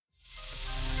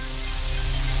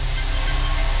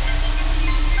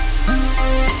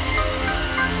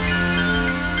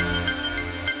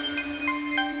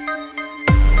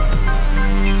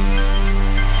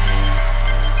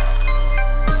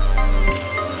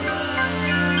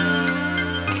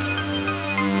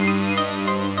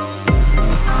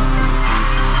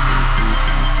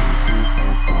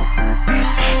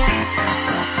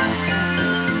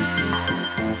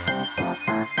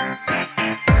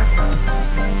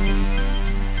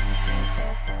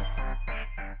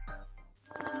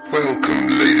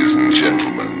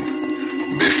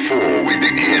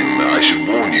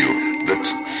warn you that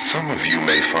some of you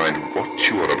may find what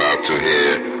you are about to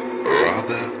hear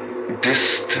rather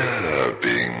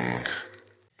disturbing.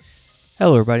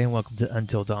 Hello, everybody, and welcome to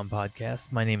Until Dawn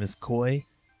Podcast. My name is Coy.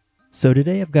 So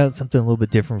today I've got something a little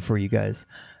bit different for you guys.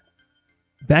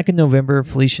 Back in November,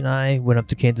 Felicia and I went up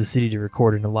to Kansas City to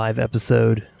record a live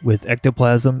episode with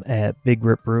Ectoplasm at Big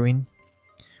Rip Brewing,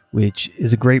 which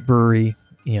is a great brewery.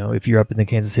 You know, if you're up in the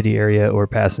Kansas City area or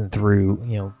passing through,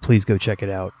 you know, please go check it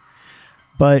out.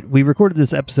 But we recorded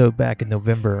this episode back in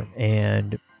November,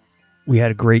 and we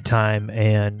had a great time,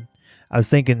 and I was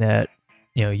thinking that,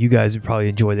 you know, you guys would probably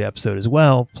enjoy the episode as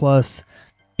well. Plus,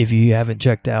 if you haven't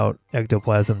checked out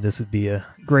Ectoplasm, this would be a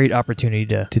great opportunity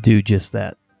to do just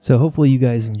that. So hopefully you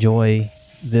guys enjoy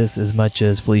this as much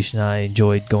as Felicia and I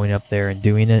enjoyed going up there and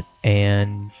doing it.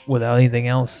 And without anything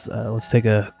else, let's take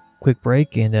a quick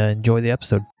break and enjoy the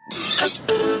episode.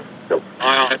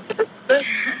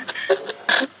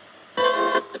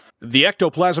 The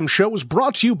Ectoplasm Show is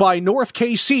brought to you by North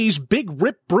KC's Big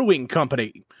Rip Brewing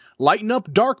Company. Lighten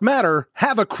up dark matter,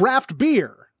 have a craft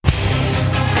beer.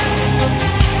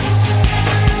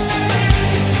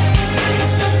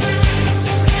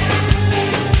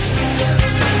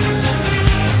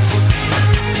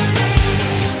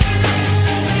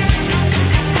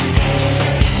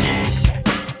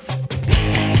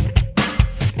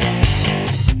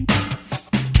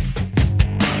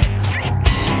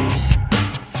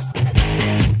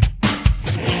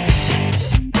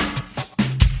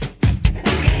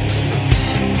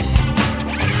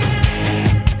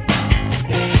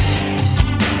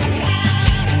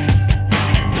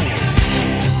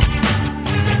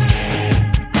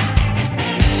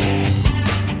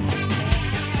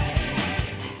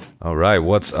 All right,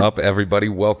 what's up, everybody?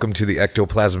 Welcome to the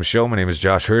Ectoplasm Show. My name is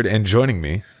Josh Hurd, and joining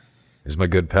me is my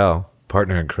good pal,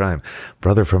 partner in crime,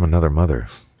 brother from another mother,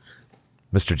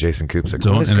 Mr. Jason Kupsik.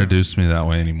 Don't introduce me that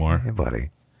way anymore. Hey, buddy.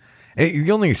 Hey,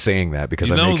 you're only saying that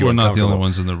because I make you we're not the uncomfortable. only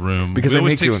ones in the room. Because we I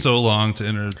always make take you so long to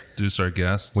introduce our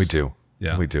guests. We do.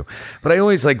 Yeah. We do. But I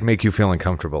always make you feel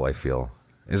uncomfortable, I feel.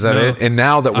 Is that No, it? And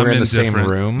now that we're I'm in the same indifferent.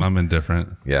 room. I'm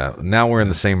indifferent. Yeah. Now we're in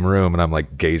the same room and I'm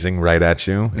gazing right at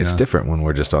you. It's Yeah. different when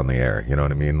we're just on the air. You know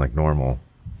what I mean? Like normal.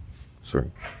 Sort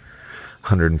of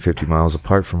 150 miles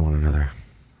apart from one another.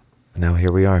 And now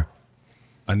here we are.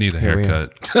 I need a Here we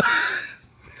haircut.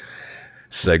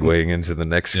 Segueing into the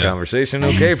next Yeah. conversation.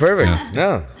 Okay, perfect.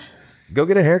 No. Go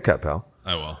get a haircut, pal.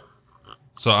 I will.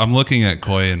 So I'm looking at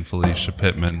Coy and Felicia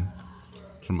Pittman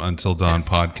from Until Dawn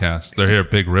Podcast. They're here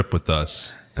at Big Rip with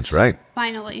us. That's right.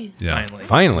 Finally. Yeah.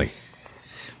 Finally.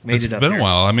 Made It's it up been here. a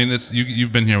while. I mean, it's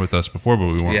you've been here with us before, but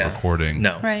we weren't Yeah. recording.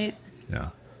 No. Right. Yeah.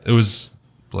 It was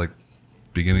like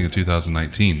beginning of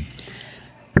 2019.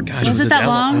 Gosh, Was it that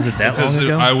long? Was it that Because long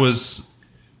ago?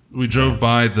 we drove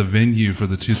by the venue for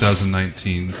the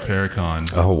 2019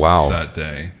 Paracon Oh, wow. that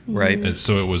day. Right. And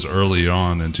so it was early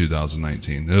on in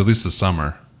 2019, at least the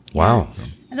summer. Wow.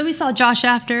 And then we saw Josh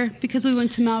after because we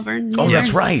went to Malvern. Oh, Near.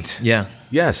 that's right. Yeah,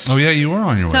 Yes. Oh, yeah, you were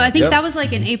on your So way. I think Yep. that was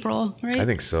like in April, right? I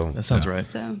think so. that sounds right.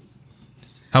 So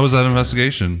How was that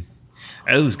investigation?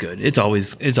 It was good. It's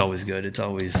always good. It's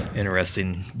always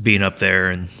interesting being up there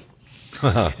and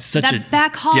it's such That a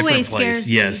back hallway different place. scares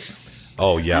me. Yes.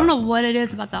 Oh, I yeah. don't know what it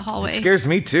is about the hallway. It scares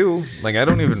me too. I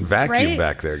don't even vacuum Right?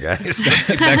 back there, guys.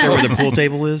 Back there where the pool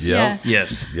table is. Yeah.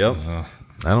 Yes. Yep.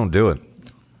 I don't do it.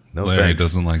 No Larry thanks.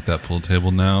 doesn't like that pool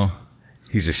table now.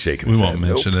 He's just shaking We his won't head.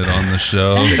 mention it on the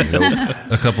show. Nope.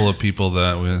 A couple of people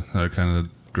that are kind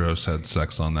of gross had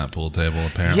sex on that pool table,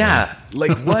 apparently. Yeah.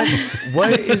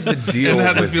 What is the deal And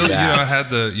had the with feeling,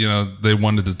 that? they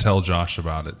wanted to tell Josh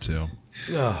about it too.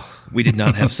 We did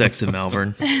not have sex in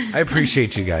Malvern. I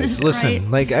appreciate you guys.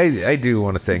 Listen, I do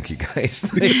want to thank you guys.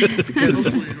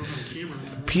 Because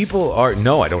people are...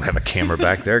 No, I don't have a camera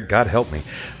back there. God help me.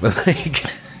 But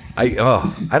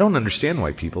I don't understand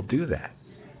why people do that.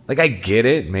 I get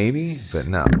it, maybe, but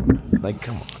no.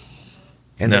 Come on.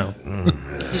 And No.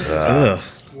 Ugh.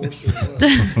 I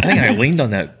think I leaned on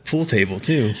that pool table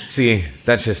too. See,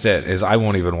 that's just it. Is I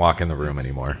won't even walk in the room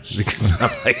anymore because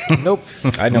I'm nope.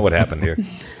 I know what happened here.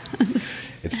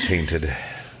 It's tainted.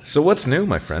 So what's new,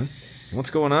 my friend? What's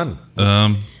going on?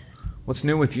 What's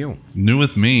new with you? New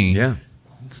with me. Yeah,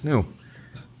 what's new?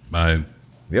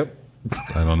 Yep.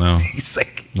 I don't know. He's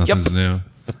like, Nothing's yep. new.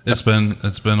 It's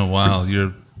been a while.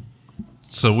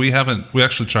 So we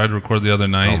actually tried to record the other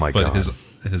night, Oh my but God.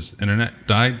 his internet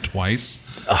died twice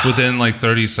within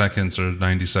 30 seconds or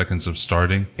 90 seconds of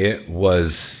starting. It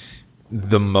was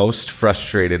the most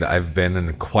frustrated I've been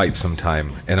in quite some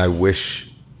time, and I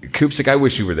wish, Kupsik, I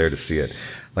wish you were there to see it.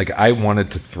 I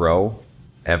wanted to throw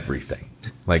everything,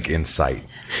 in sight.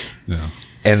 Yeah.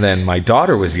 And then my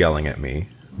daughter was yelling at me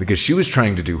because she was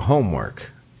trying to do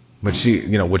homework, which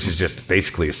is just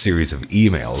basically a series of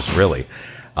emails, really.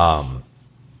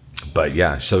 But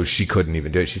yeah, so she couldn't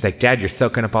even do it. She's like, Dad, you're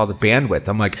soaking up all the bandwidth.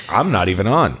 I'm like, I'm not even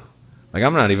on. Like,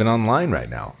 I'm not even online right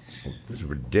now. This is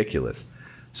ridiculous.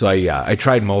 So I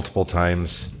tried multiple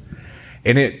times,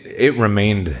 and it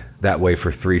remained that way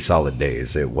for 3 solid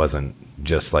days. It wasn't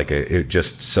just like it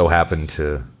just so happened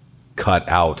to cut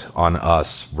out on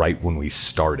us right when we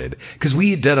started because we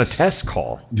had done a test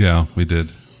call. Yeah, we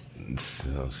did. It's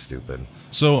so stupid.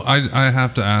 So I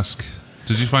have to ask,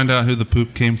 did you find out who the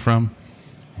poop came from?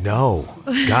 No,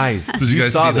 guys. Did you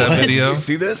guys saw see that this? video? Did you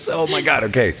see this? Oh my God.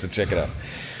 Okay, so check it out.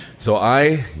 So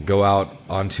I go out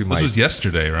onto my... This was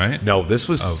yesterday, right? No, this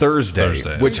was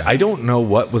Thursday, which I don't know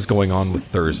what was going on with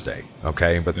Thursday,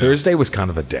 okay? But Thursday was kind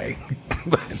of a day.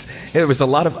 But it was a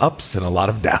lot of ups and a lot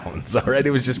of downs, all right? It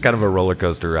was just kind of a roller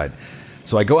coaster ride.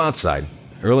 So I go outside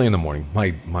early in the morning.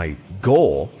 My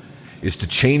goal is to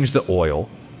change the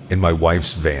oil in my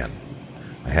wife's van.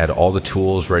 I had all the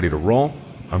tools ready to roll.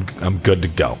 I'm good to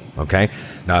go, okay?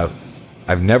 Now,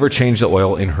 I've never changed the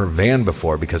oil in her van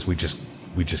before because we just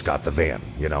got the van,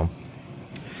 you know?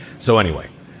 So anyway,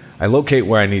 I locate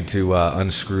where I need to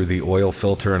unscrew the oil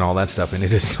filter and all that stuff, and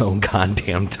it is so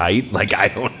goddamn tight. Like, I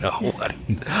don't know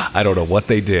what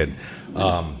they did.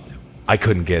 I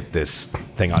couldn't get this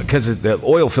thing on because the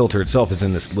oil filter itself is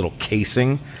in this little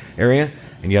casing area,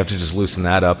 and you have to just loosen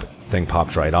that up. Thing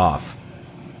pops right off.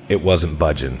 It wasn't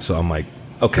budging, so I'm like,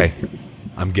 okay,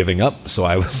 I'm giving up. So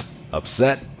I was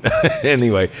upset.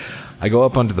 Anyway, I go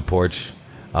up onto the porch.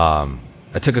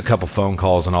 I took a couple phone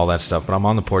calls and all that stuff, but I'm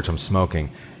on the porch, I'm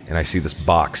smoking, and I see this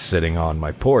box sitting on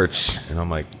my porch, and I'm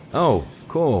like, oh,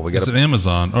 cool. It's an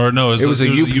Amazon, or no, it was a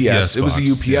UPS. It was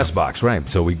a UPS box, right?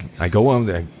 So I go on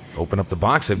there, I open up the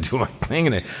box, I do my thing,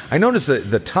 and I noticed that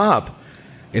the top,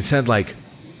 it said like,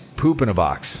 poop in a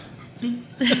box.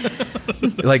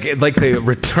 like the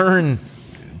return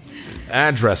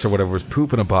address or whatever was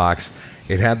poop in a box.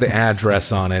 It had the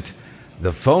address on it.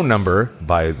 The phone number,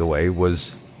 by the way,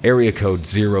 was area code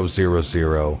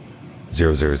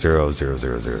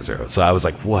 000000000. So I was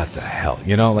like, what the hell?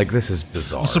 You know, like, this is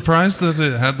bizarre. I'm surprised that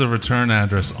it had the return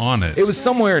address on it. It was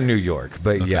somewhere in New York,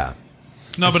 but yeah.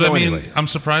 No, but So I mean, anyway. I'm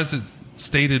surprised it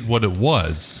stated what it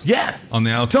was. Yeah. On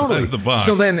the outside totally. of the box.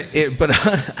 So then, but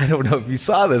I don't know if you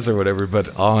saw this or whatever,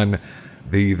 but on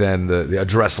the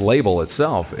address label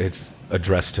itself, it's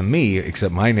addressed to me,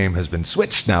 except my name has been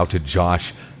switched now to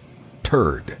Josh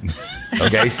Turd.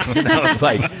 Okay? And I was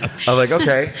like,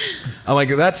 okay. I'm like,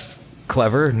 that's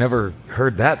clever. Never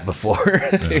heard that before.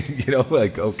 You know,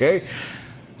 like, okay.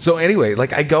 So anyway,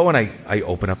 like, I go and I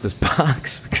open up this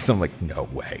box because I'm like, no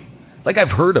way. Like,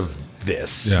 I've heard of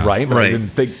this, right? But I didn't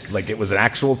think, like, it was an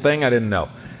actual thing. I didn't know.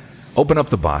 Open up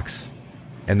the box,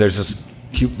 and there's this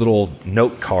cute little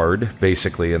note card,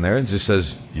 basically, in there. It just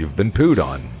says, you've been pooed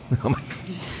on. I'm like,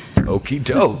 okie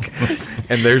doke.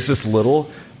 And there's this little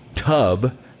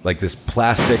tub, like this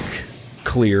plastic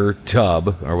clear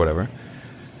tub or whatever.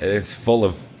 It's full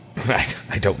of,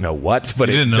 I don't know what, but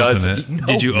You it didn't does. open it. No,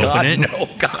 Did you God, open it? No,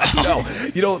 God, no.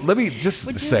 You know, let me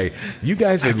just say, you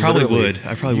guys are I probably literally- would.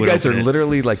 I probably you would guys are open it.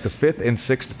 literally like the 5th and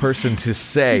 6th person to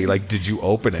say, like, did you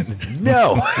open it?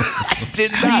 No, I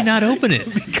did not. How do you not open it?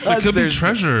 There could be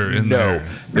treasure in there. No,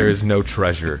 there is no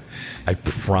treasure. I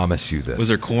promise you this. Was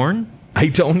there corn? I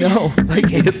don't know. Like,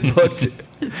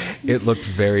 it looked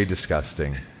very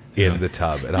disgusting in the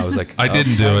tub, and I was like, I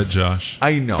didn't do it, Josh.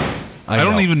 I know. I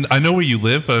don't know. even. I know where you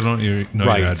live, but I don't know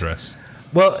Right. your address.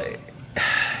 Well,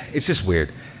 it's just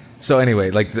weird. So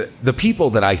anyway, like the people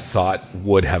that I thought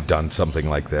would have done something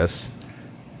like this,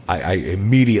 I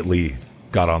immediately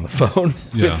got on the phone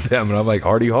Yeah. with them, and I'm like,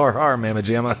 hardy har har, mama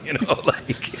jamma, you know,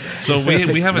 like. So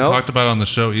we haven't No. talked about it on the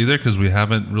show either because we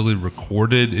haven't really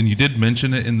recorded. And you did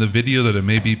mention it in the video that it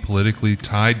may be politically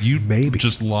tied. You Maybe.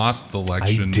 just lost the I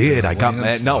election. did. in a I got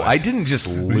mad. No, landslide. I didn't just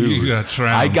lose. got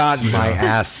trounced, I got my yeah.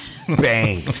 ass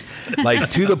spanked, like,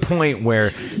 to the point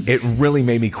where it really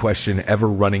made me question ever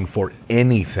running for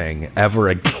anything ever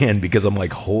again because I'm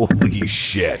like, holy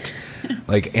shit!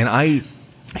 Like, and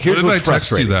What here's did I what's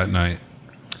text you frustrating. that night?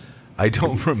 I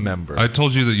don't remember. I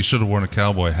told you that you should have worn a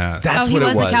cowboy hat. That's he what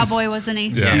was it was. a cowboy, wasn't he?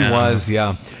 Yeah. He was,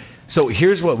 yeah. So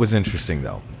here's what was interesting,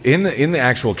 though. In the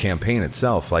actual campaign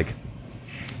itself, like,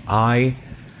 I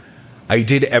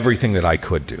did everything that I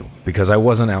could do because I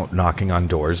wasn't out knocking on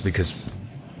doors because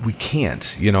we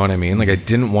can't. You know what I mean? Like, I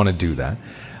didn't want to do that.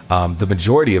 The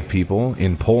majority of people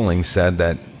in polling said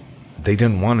that they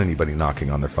didn't want anybody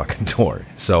knocking on their fucking door.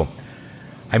 So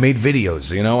I made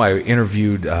videos, I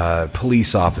interviewed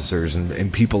police officers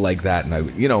and people like that, and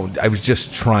I was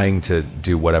just trying to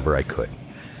do whatever I could.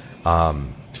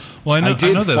 Well, I know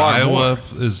that Iowa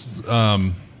is,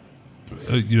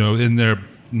 in their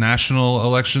national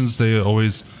elections, they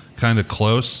always kind of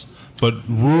close. But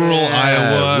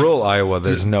rural Iowa,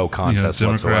 there's no contest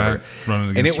whatsoever.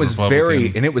 And it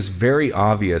was very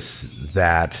obvious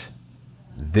that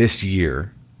this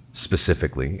year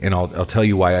specifically, and I'll tell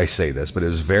you why I say this, but it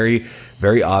was very,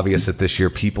 very obvious that this year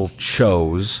people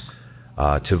chose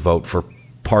to vote for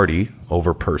party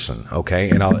over person. Okay,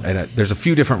 and there's a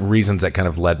few different reasons that kind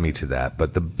of led me to that,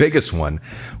 but the biggest one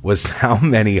was how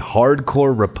many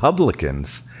hardcore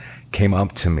Republicans came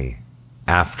up to me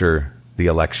after the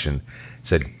election,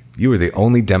 said, "You were the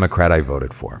only Democrat I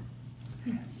voted for."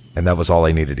 And that was all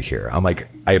I needed to hear. I'm like,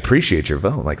 I appreciate your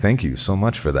vote. Like, thank you so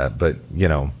much for that. But,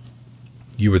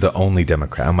 you were the only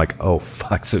Democrat. I'm like, oh,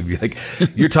 fuck. So,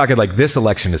 you're talking like this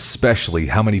election, especially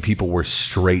how many people were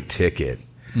straight ticket,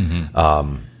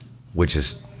 which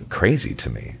is crazy to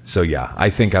me. So, yeah, I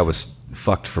think I was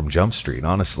fucked from Jump Street,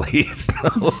 honestly.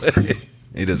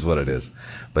 It is what it is.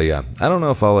 But, yeah, I don't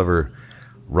know if I'll ever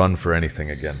run for anything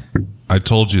again. I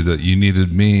told you that you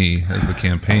needed me as the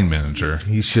campaign manager.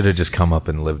 You should have just come up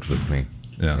and lived with me.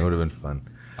 Yeah. It would have been fun.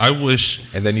 I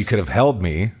wish. And then you could have held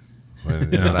me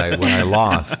when I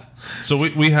lost. So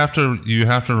you have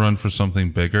to run for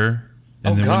something bigger.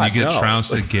 And then when you get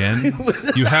trounced again,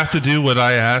 you have to do what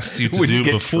I asked you to do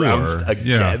before.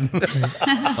 Again.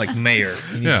 Yeah. Like mayor.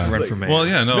 You need to run for mayor. Well,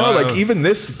 yeah, no. Even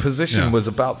this position was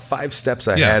about 5 steps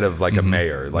ahead of a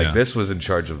mayor. This was in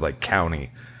charge of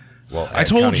county. Well, I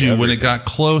told you when it got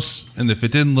close, and if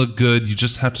it didn't look good, you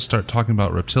just have to start talking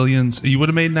about reptilians. You would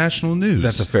have made national news.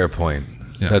 That's a fair point.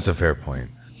 Yeah. That's a fair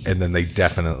point. And then they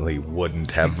definitely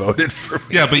wouldn't have voted for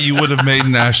me. Yeah, but you would have made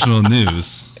national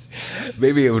news.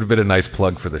 Maybe it would have been a nice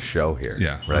plug for the show here.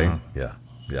 Yeah. Right? Uh-huh.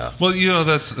 Yeah. Well,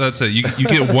 that's it. You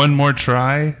get one more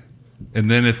try, and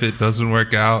then if it doesn't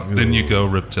work out, then you go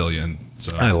reptilian.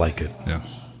 So I like it. Yeah.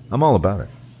 I'm all about it.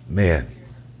 Man.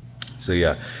 So,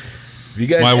 yeah. You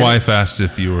guys, my wife asked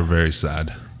if you were very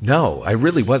sad. No, I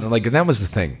really wasn't. That was the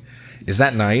thing. Is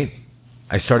that night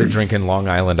I started drinking Long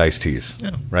Island iced teas,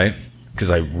 right?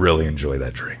 Because I really enjoy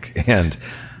that drink. And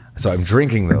so I'm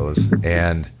drinking those,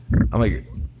 and I'm like,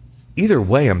 either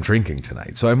way, I'm drinking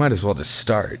tonight, so I might as well just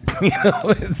start.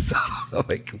 I'm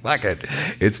like, fuck it.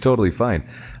 It's totally fine.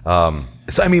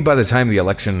 So, I mean, by the time the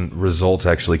election results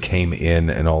actually came in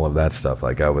and all of that stuff,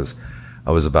 I was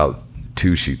about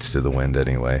 2 sheets to the wind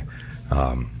anyway.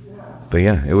 But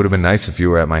yeah, it would have been nice if you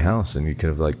were at my house and you could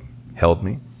have held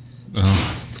me,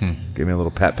 gave me a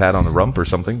little pat on the rump or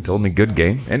something, told me good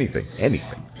game, anything.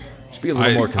 Just be a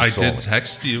little more consoling. I did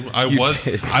text you. I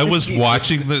was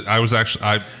watching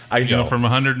from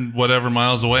 100 and whatever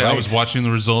miles away. Right. I was watching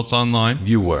the results online.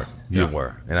 You were,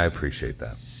 and I appreciate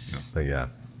that. Yeah. But yeah,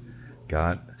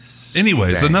 God.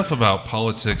 Anyways, spanked. Enough about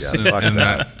politics and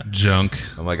that junk.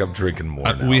 I'm drinking more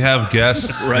now. We have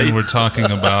guests, and we're talking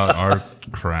about our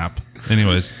crap.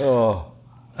 Anyways,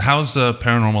 how's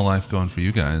paranormal life going for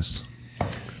you guys?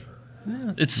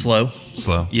 It's slow.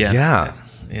 Yeah.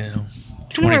 Kind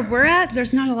of where we're at,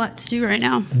 there's not a lot to do right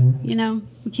now.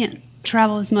 We can't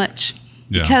travel as much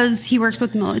because he works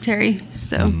with the military.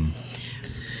 So,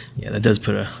 yeah, that does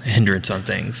put a hindrance on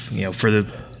things. For the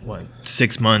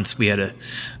 6 months, we had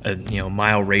a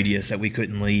mile radius that we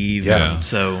couldn't leave. Yeah.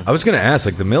 So I was going to ask,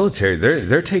 the military,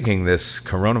 they're taking this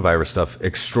coronavirus stuff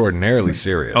extraordinarily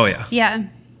serious. Oh yeah. Yeah.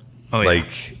 Oh yeah.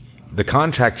 The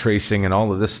contact tracing and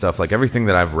all of this stuff, everything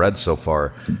that I've read so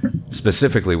far,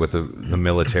 specifically with the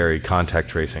military contact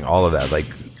tracing, all of that,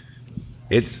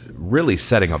 it's really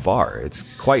setting a bar. It's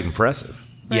quite impressive.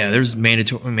 Yeah, there's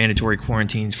mandatory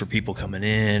quarantines for people coming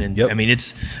in, and Yep. I mean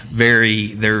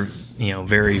they're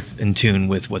very in tune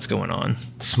with what's going on.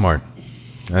 Smart.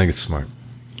 I think it's smart.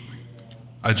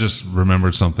 I just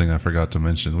remembered something I forgot to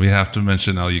mention. We have to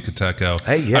mention El Yucateco.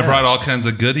 Hey, yeah. I brought all kinds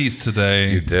of goodies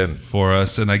today. You did. For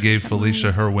us, and I gave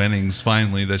Felicia her winnings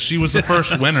finally. That she was the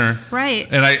first winner. Right.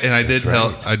 And I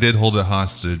did hold it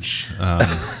hostage,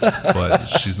 but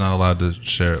she's not allowed to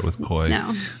share it with Coy.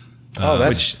 No.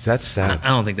 That's sad. I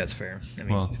don't think that's fair. I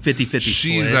mean, 50-50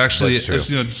 She's split. actually, That's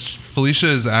true. Felicia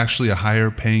is actually a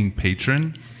higher paying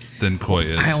patron than Coy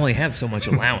is. I only have so much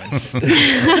allowance.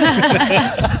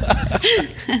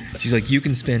 She's like, you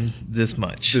can spend this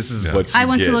much. This is what you I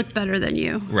want get. to look better than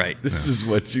you. Right. This is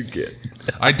what you get.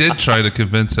 I did try to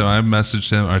convince him. I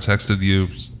messaged him or texted you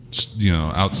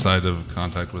outside of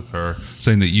contact with her,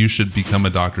 saying that you should become a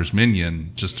doctor's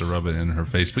minion just to rub it in her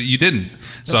face, but you didn't.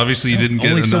 So obviously you didn't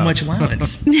get only enough. so much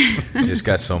allowance. Just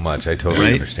got so much. I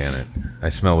totally understand it. I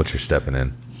smell what you're stepping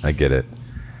in. I get it.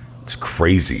 It's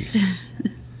crazy.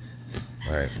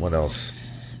 All right, what else?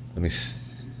 Let me.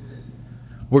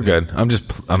 We're good. I'm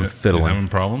fiddling. You having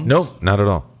problems? Nope, not at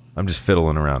all. I'm just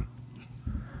fiddling around.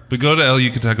 But go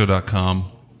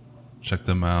toelyucateco.com. Check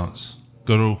them out.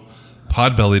 Go to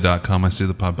podbelly.com. I see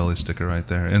the Podbelly sticker right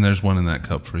there. And there's one in that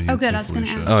cup for you. Oh, good. I was going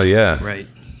to ask. Oh, yeah. Right.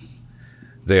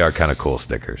 They are kind of cool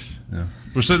stickers. Yeah.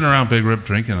 We're sitting around Big Rip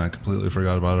drinking. I completely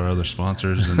forgot about our other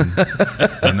sponsors and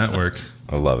our network.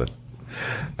 I love it.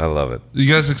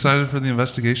 You guys excited for the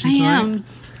investigation tonight? I am.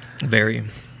 Very.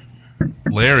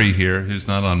 Larry here, who's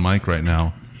not on mic right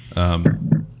now,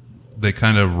 they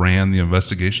kind of ran the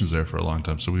investigations there for a long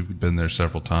time. So we've been there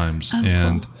several times. Oh,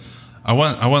 and cool. I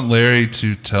want Larry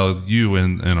to tell you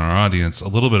and our audience a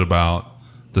little bit about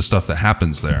the stuff that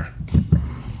happens there.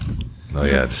 Oh,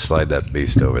 yeah. Just slide that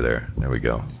beast over there. There we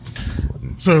go.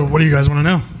 So what do you guys want to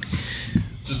know?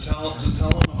 Just tell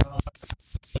them about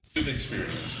you've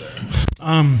experienced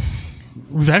there.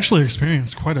 We've actually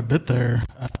experienced quite a bit there.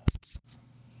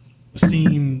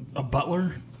 Seen a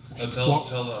butler. Tell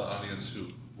the audience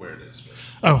where it is.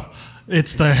 Oh,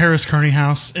 it's the Harris Kearney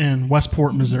House in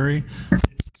Westport, Missouri.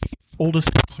 It's the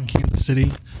oldest house in Kansas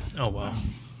City. Oh, wow.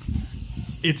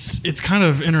 It's kind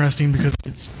of interesting because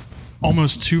it's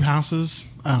almost two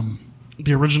houses.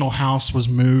 The original house was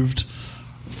moved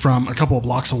from a couple of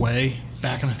blocks away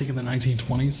back in, I think, in the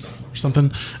 1920s or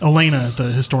something. Elena,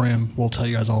 the historian, will tell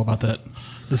you guys all about that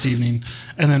this evening.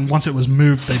 And then once it was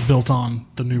moved, they built on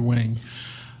the new wing.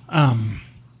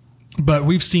 But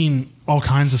we've seen all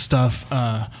kinds of stuff.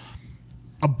 A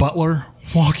butler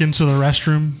walk into the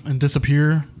restroom and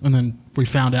disappear, and then we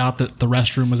found out that the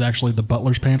restroom was actually the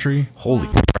butler's pantry. Holy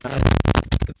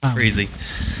Crazy.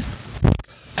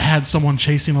 Had someone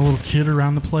chasing a little kid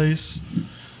around the place.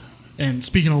 And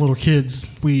speaking of little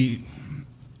kids, we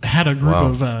had a group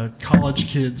of college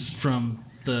kids from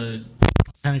the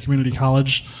County Community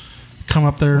College come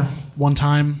up there one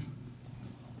time,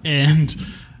 and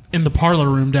in the parlor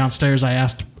room downstairs, I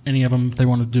asked any of them if they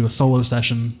wanted to do a solo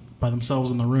session by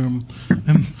themselves in the room,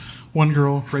 and one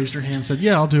girl raised her hand and said,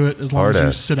 "Yeah, I'll do it as long as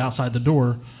you sit outside the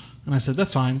door." And I said,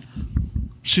 "That's fine."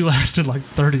 She lasted like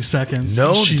 30 seconds.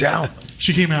 No doubt.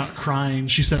 She came out crying.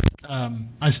 She said,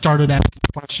 I started asking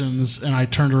questions, and I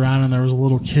turned around, and there was a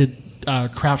little kid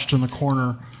crouched in the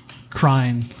corner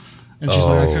crying. And she's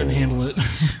like, I couldn't handle it.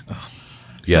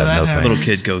 Yeah, no thanks. Little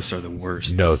kid ghosts are the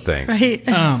worst. No thanks. Right.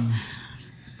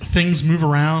 Things move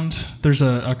around. There's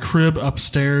a crib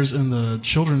upstairs in the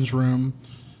children's room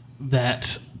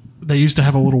that they used to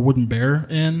have a little wooden bear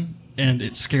in, and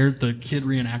it scared the kid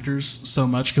reenactors so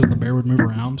much because the bear would move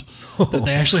around that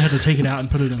they actually had to take it out and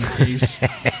put it in a case.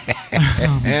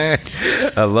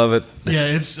 I love it. Yeah,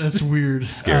 it's weird.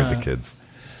 Scared the kids.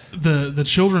 The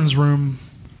children's room,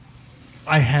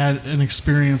 I had an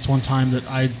experience one time that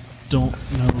I don't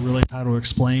know really how to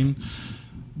explain.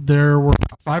 There were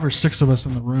 5 or 6 of us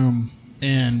in the room,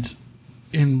 and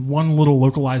in one little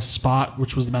localized spot,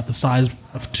 which was about the size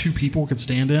of 2 people could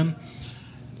stand in,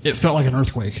 it felt like an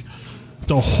earthquake.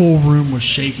 The whole room was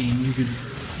shaking. You could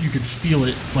feel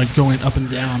it like going up and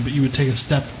down, but you would take a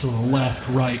step to the left,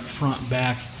 right, front,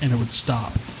 back, and it would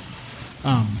stop.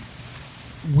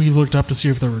 We looked up to see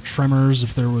if there were tremors,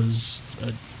 if there was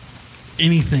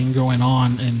anything going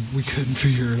on, and we couldn't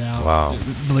figure it out. Wow.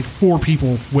 Like 4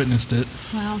 people witnessed it.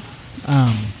 Wow.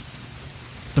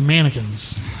 The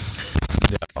mannequins.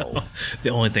 No. The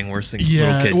only thing worse than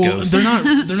little kid ghosts.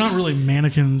 They're not really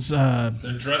mannequins. They're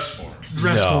dress forms.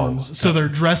 Dress forms. So their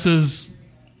dresses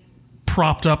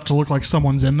propped up to look like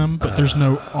someone's in them, but there's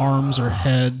no arms or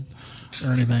head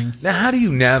or anything. Now, how do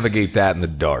you navigate that in the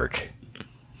dark?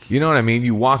 You know what I mean?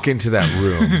 You walk into that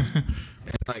room,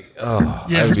 and like, oh,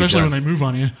 yeah, especially when they move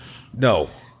on you. No,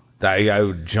 I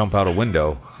would jump out a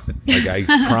window. Like, I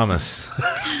promise,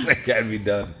 like, I'd be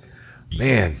done.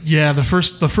 Man. Yeah, the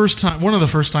first time, one of the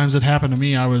first times it happened to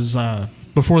me, I was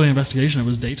before the investigation. It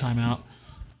was daytime out.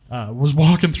 Was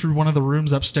walking through one of the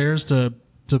rooms upstairs to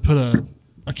put a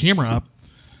camera up,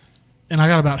 and I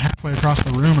got about halfway across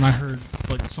the room, and I heard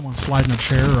like someone sliding a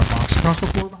chair or a box across the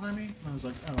floor behind me. And I was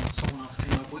like, oh, someone else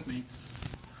came up with me.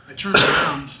 I turned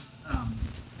around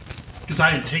because I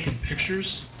had taken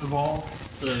pictures of all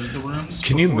the rooms.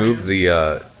 Can you move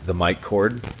the mic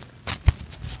cord?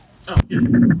 Oh, yeah.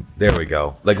 There we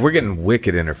go. Like, we're getting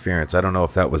wicked interference. I don't know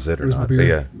if that was it or not. But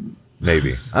yeah,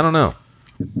 maybe. I don't know.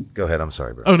 Go ahead. I'm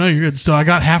sorry, bro. Oh, no, you're good. So I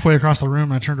got halfway across the room,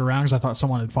 and I turned around because I thought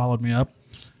someone had followed me up.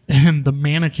 and the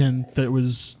mannequin that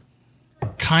was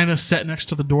kind of set next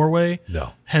to the doorway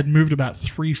had moved about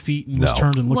 3 feet and was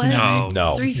turned and looking at me.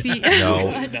 No. 3 feet.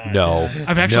 No.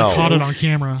 I've actually caught it on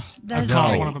camera. That's I've caught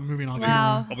like- one of them moving on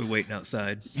Wow. camera. I'll be waiting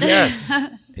outside. Yes.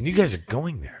 And you guys are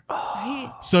going there.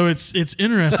 Oh. So it's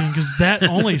interesting because that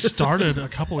only started a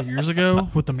couple of years ago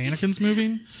with the mannequins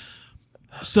moving.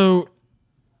 So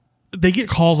they get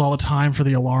calls all the time for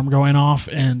the alarm going off,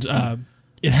 and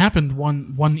it happened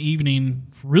one evening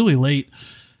really late.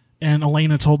 And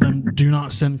Elena told them, "Do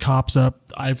not send cops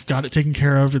up. I've got it taken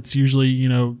care of. It's usually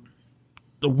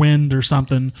the wind or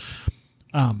something."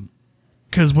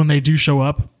 Because when they do show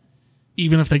up,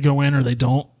 even if they go in or they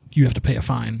don't, you have to pay a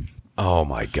fine. Oh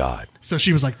my God. So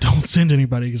she was like, "Don't send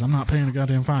anybody because I'm not paying a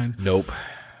goddamn fine." Nope.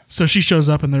 So she shows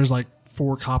up and there's like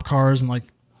 4 cop cars and like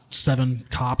 7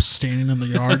 cops standing in the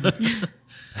yard.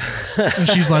 And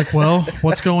she's like, "Well,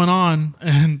 what's going on?"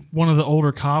 And one of the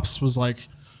older cops was like,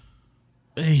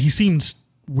 he seemed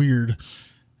weird.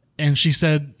 And she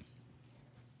said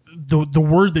the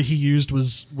word that he used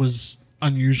was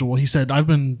unusual. He said, "I've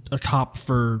been a cop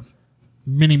for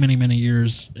many, many, many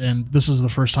years, and this is the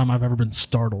first time I've ever been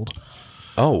startled."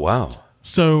 Oh, wow.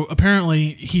 So apparently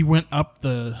he went up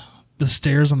the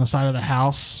stairs on the side of the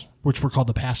house, which were called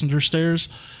the passenger stairs,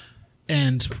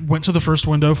 and went to the first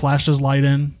window, flashed his light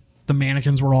in. The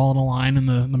mannequins were all in a line in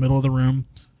the middle of the room.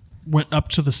 Went up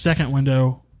to the second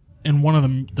window, and one of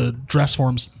the dress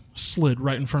forms slid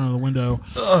right in front of the window.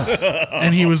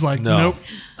 And he was like, "Nope."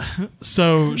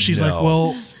 So she's like,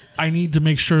 "Well, I need to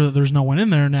make sure that there's no one in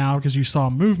there now because you saw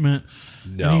movement."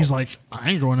 No. And he's like,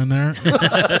 "I ain't going in there."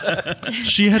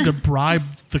 She had to bribe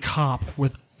the cop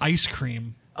with ice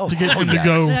cream to get him to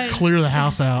go Nice. clear the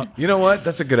house out. You know what?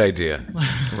 That's a good idea.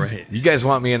 Right. You guys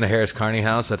want me in the Harris Carney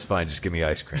house? That's fine. Just give me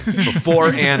ice cream. Before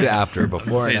and after.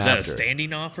 Before and Is that a after.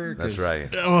 standing offer? That's 'Cause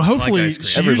right. Well, hopefully, ice cream.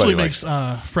 she Everybody usually likes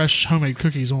makes fresh homemade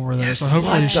cookies when we're there. So Yes.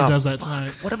 hopefully What she the does that fuck?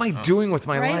 tonight. What am I doing with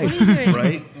my Right? life? What are you doing?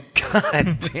 Right?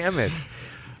 God damn it.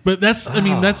 But that's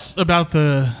that's about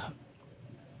the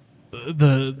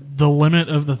limit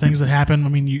of the things that happen. I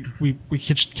mean, we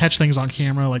catch things on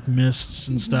camera like mists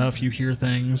and stuff. You hear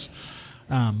things,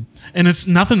 and it's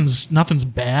nothing's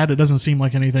bad. It doesn't seem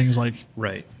like anything's like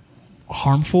Right.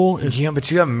 harmful. It's Yeah,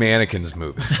 but you have mannequins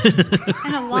moving.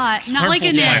 And a lot. Not like harmful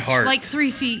an to my inch, heart. like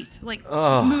 3 feet. Like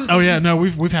moving. oh yeah, no,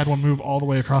 we've had one move all the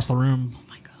way across the room. Oh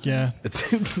my God. Yeah,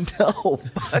 No.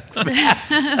 Fuck.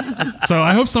 so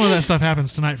I hope some of that stuff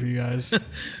happens tonight for you guys.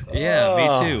 Yeah,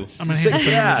 me too. I'm gonna hand this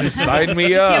over Yeah, to Jason. sign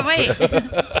me Can't up.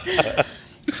 wait.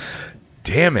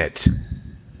 Damn it.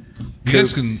 You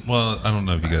guys can. Well, I don't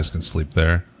know if you guys can sleep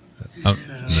there. No.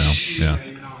 Yeah.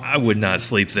 I would not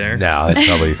sleep there. No, that's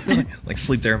probably. Like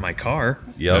sleep there in my car.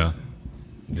 Yep. Yeah.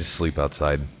 Just sleep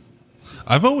outside.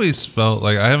 I've always felt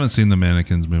like I haven't seen the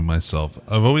mannequins move myself.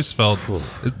 I've always felt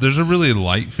there's a really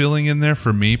light feeling in there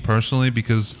for me personally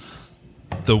because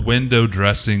the window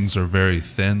dressings are very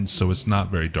thin, so it's not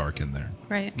very dark in there.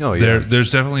 Right. Oh, yeah. There's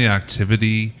definitely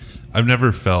activity. I've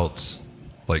never felt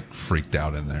like freaked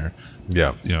out in there.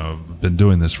 Yeah. You know, I've been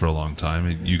doing this for a long time,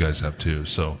 and you guys have too.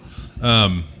 So,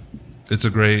 it's a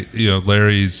great.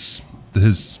 Larry's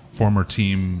his former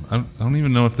team. I don't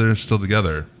even know if they're still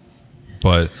together,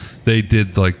 but they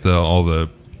did like all the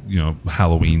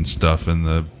Halloween stuff and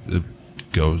the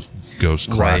ghost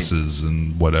classes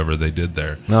and whatever they did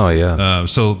there. Oh, yeah.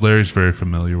 So Larry's very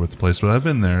familiar with the place, but I've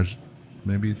been there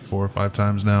maybe 4 or 5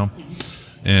 times now,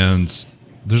 and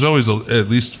there's always, at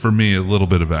least for me, a little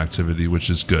bit of activity, which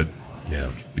is good. Yeah.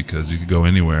 Because you could go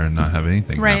anywhere and not have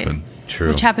anything Right. happen. True.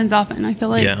 Which happens often, I feel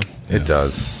like. Yeah. It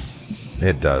does.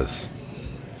 It does.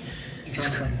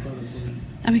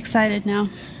 I'm excited now.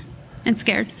 And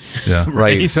scared. Yeah.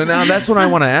 Right. So now that's what I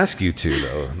want to ask you too,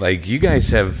 though. Like you guys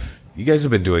have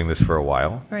been doing this for a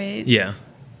while. Right. Yeah.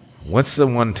 What's the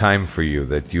one time for you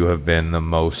that you have been the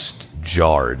most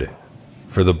jarred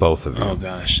for the both of you? Oh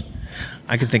gosh,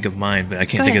 I can think of mine, but I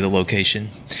can't Go think of ahead. the location.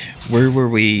 Where were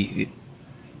we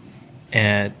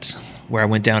at? Where I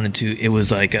went down into it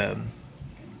was like a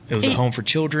home for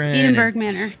children. Edinburgh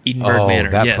Manor. Edinburgh Oh,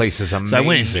 Manor. that yes. place is So I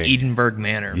went into amazing. Edinburgh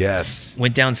Manor. Yes.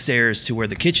 Went downstairs to where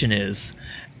the kitchen is,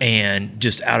 and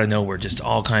just out of nowhere, just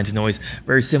all kinds of noise.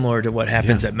 Very similar to what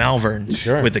happens at Malvern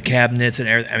Sure. with the cabinets and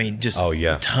everything. I mean, just Oh,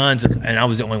 yeah. tons of, and I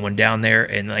was the only one down there,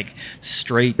 and like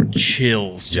straight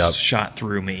chills just Yep. shot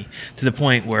through me to the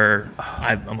point where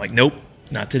I'm like, nope,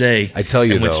 not today. I tell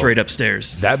you, and went though, straight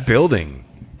upstairs. That building,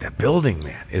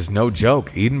 man, is no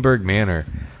joke. Edinburgh Manor.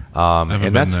 haven't And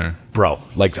been that's there. bro.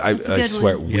 Like I a good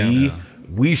swear, one.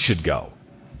 we should go.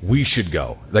 We should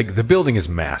go. Like the building is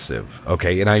massive,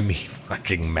 okay, and I mean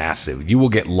fucking massive. You will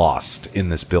get lost in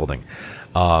this building.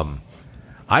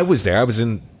 I was there. I was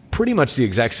in pretty much the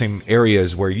exact same area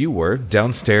as where you were.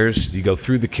 Downstairs, you go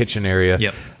through the kitchen area.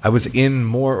 Yep. I was in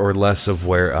more or less of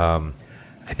where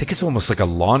I think it's almost like a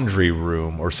laundry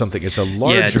room or something. It's a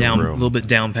larger room. A little bit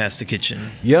down past the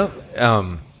kitchen. Yep.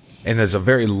 And there's a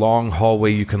very long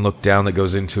hallway you can look down that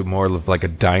goes into more of like a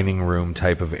dining room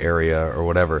type of area or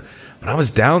whatever. But I was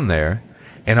down there,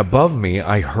 and above me,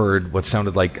 I heard what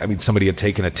sounded like, somebody had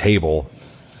taken a table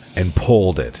and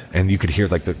pulled it, and you could hear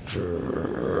like the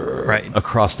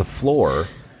across the floor.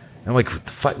 And I'm like, what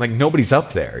the fuck? Like, nobody's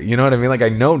up there. You know what I mean? Like, I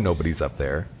know nobody's up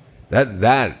there.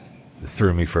 That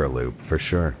threw me for a loop, for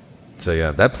sure. So,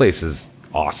 yeah, that place is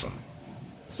awesome.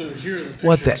 So here are the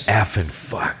what the effing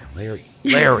fuck? Larry.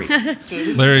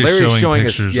 Larry's showing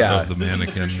pictures of the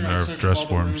mannequin or dress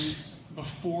forms.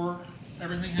 Before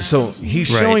everything happened. So he's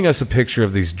showing us a picture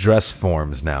of these dress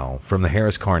forms now from the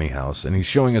Harris Carney house, and he's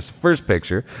showing us the first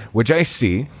picture, which I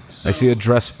see. I see a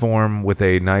dress form with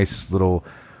a nice little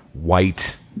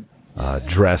white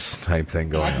dress type thing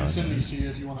going on. I can send these to you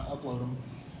if you want to upload them.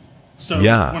 So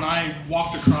when I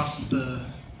walked across the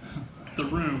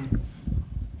room,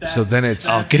 so then it's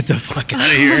get the fuck out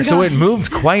of here. So it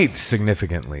moved quite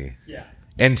significantly. Yeah.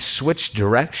 And switched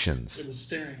directions. It was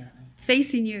staring at me.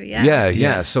 Facing you, yeah.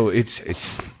 Yeah. So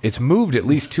it's moved at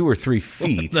least 2 or 3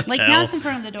 feet. Like now it's in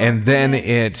front of the door. And then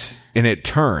it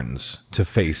turns to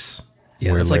face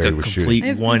where it's Larry like a was complete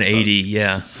shooting. 180.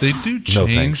 Yeah. They do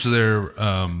change their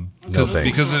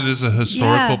because it is a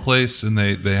historical place, and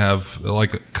they have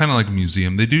like kind of like a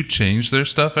museum. They do change their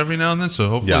stuff every now and then. So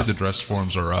hopefully the dress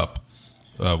forms are up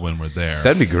when we're there.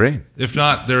 That'd be great. If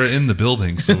not, they're in the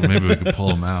building, so maybe we could pull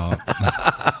them out.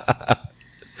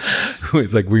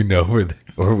 It's like we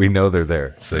know they're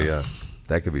there. So yeah,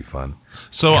 that could be fun.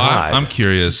 So I'm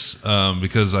curious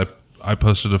because I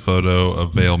posted a photo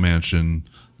of Vale Mansion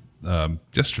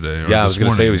yesterday. I was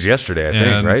going to say it was yesterday. I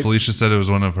think, right? Felicia said it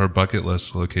was one of her bucket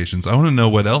list locations. I want to know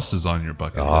what else is on your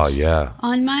bucket list. Oh yeah,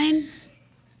 on mine.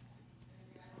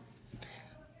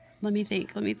 Let me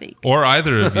think. Or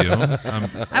either of you.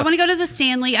 I want to go to the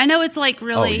Stanley. I know it's like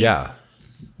really. Oh yeah.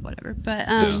 Whatever, but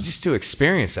just to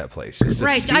experience that place, just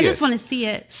I just want to see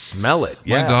it, smell it.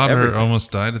 My daughter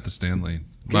almost died at the Stanley.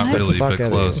 Not really, but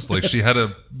close. Like she had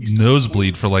a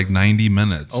nosebleed for like 90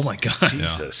 minutes. Oh my god!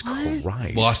 Jesus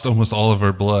Christ! Lost almost all of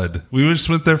her blood. We just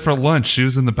went there for lunch. She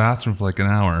was in the bathroom for like an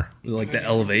hour. Like the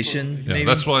elevation. Yeah, maybe?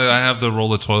 that's why I have the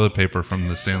roll of toilet paper from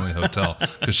the Stanley Hotel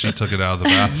because she took it out of the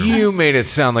bathroom. You made it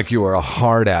sound like you were a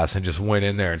hard ass and just went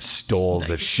in there and stole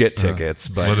the shit tickets,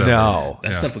 but whatever. No,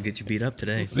 that stuff will get you beat up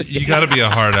today. You got to be a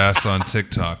hard ass on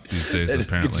TikTok these days,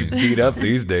 apparently. Get you beat up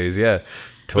these days, yeah.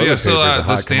 But yeah, so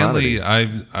the Stanley,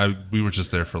 we were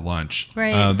just there for lunch.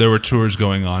 Right. There were tours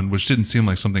going on, which didn't seem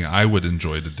like something I would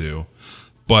enjoy to do.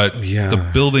 But the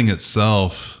building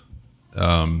itself,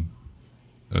 it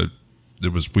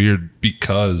was weird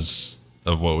because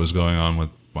of what was going on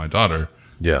with my daughter.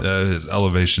 Yeah. His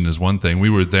elevation is one thing. We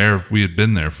were there. We had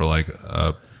been there for like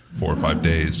 4 or 5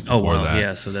 days before that.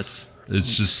 Yeah, so that's...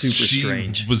 It's just super she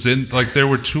strange. Was in like there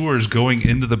were tours going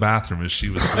into the bathroom as she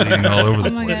was bleeding all over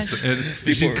the place. God.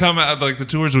 And she'd come out like the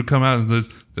tours would come out and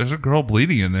there's a girl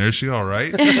bleeding in there. Is she all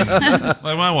right? Like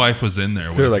my wife was in there.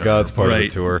 They're with like, her. oh, it's part of the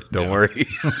tour. Don't worry.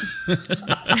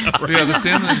 Yeah,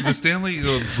 the Stanley.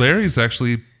 Larry's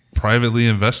actually privately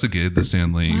investigated the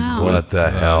Stanley. Wow. What the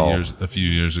hell? A few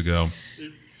years ago.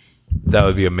 That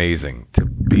would be amazing to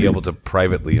be able to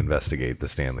privately investigate the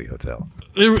Stanley Hotel.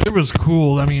 It was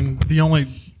cool. I mean,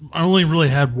 I only really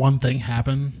had one thing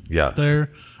happen. Yeah.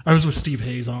 There, I was with Steve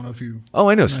Hayes. I don't know if you. Oh,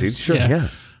 I know Steve. Sure, yeah.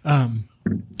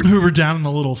 We were down in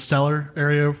the little cellar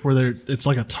area where it's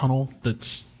like a tunnel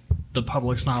that's the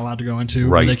public's not allowed to go into.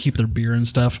 Right. Where they keep their beer and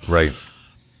stuff. Right.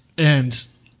 And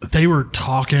they were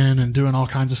talking and doing all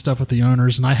kinds of stuff with the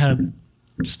owners, and I had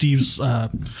Steve's I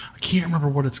can't remember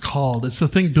what it's called. It's the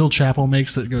thing Bill Chappell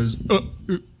makes that goes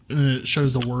and it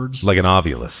shows the words like an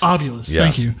ovulus. Ovulus. Yeah.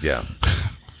 Thank you. Yeah.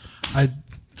 I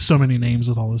so many names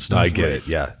with all this stuff. I get it.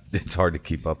 Yeah. It's hard to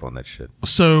keep up on that shit.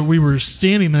 So we were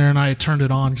standing there and I turned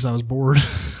it on because I was bored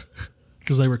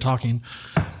because they were talking,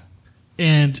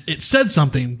 and it said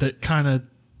something that kind of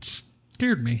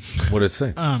scared me. What did it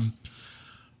say?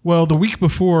 Well, the week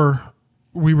before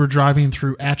we were driving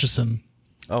through Atchison.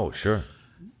 Oh, sure.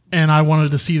 And I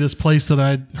wanted to see this place that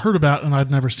I'd heard about and I'd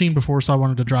never seen before, so I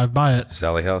wanted to drive by it.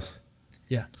 Sally House?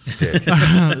 Yeah.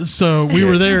 So we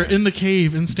were there in the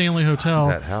cave in Stanley Hotel.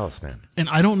 That house, man. And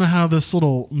I don't know how this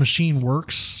little machine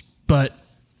works, but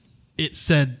it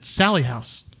said Sally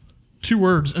House. 2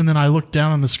 words. And then I looked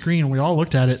down on the screen and we all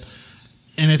looked at it.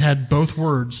 And it had both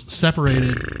words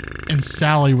separated. And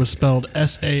Sally was spelled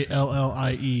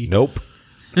Sallie. Nope.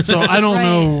 So I don't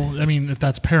know. I mean, if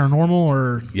that's paranormal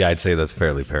or Yeah, I'd say that's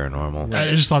fairly paranormal. I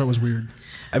just thought it was weird.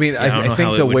 I mean, I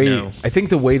think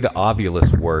the way the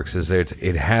Ovilus works is that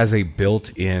it has a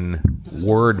built-in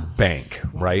word bank,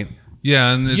 right?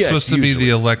 Yeah, and it's Yes, supposed to be usually.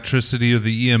 the electricity or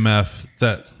the EMF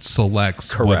that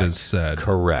selects what is said.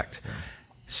 Correct.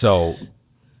 So,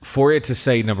 for it to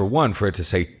say number one, for it to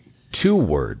say 2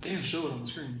 words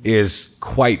is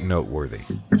quite noteworthy.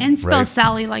 And spell Right.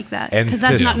 Sally like that And because to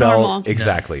that's not spell normal.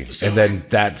 exactly, and then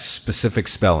that specific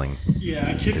spelling. Yeah,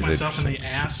 I kicked Is it- myself in the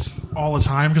ass all the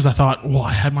time because I thought, well,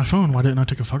 I had my phone. Why didn't I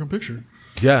take a fucking picture?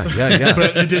 Yeah.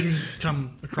 But it didn't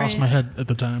come across Right. my head at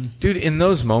the time. Dude, in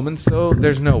those moments though,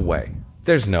 there's no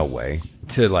way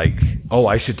to like, oh,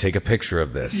 I should take a picture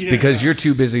of this because you're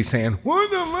too busy saying what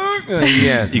the fuck.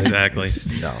 Yeah, Exactly.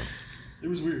 No, It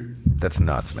was weird. that's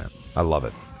nuts, man. I love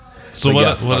it. So But what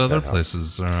yeah, fuck what other that house.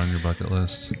 places are on your bucket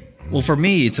list? Well, for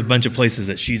me, it's a bunch of places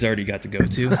that she's already got to go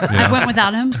to. I went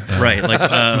without him. Right. Like,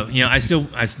 I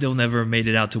still never made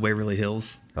it out to Waverly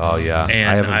Hills. Oh yeah, And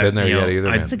I haven't been there you know, yet either.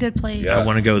 I- Man. It's a good place. Yeah. I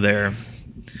want to go there.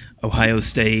 Ohio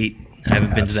State. I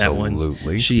haven't been to that one.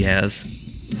 Absolutely. She has.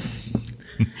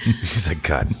 She's like,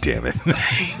 God damn it.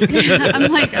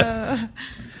 I'm like,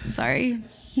 sorry.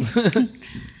 I don't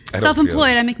feel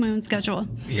Self-employed. I make my own schedule. it.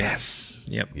 Yes.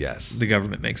 Yep. Yes. The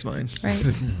government makes mine. Right.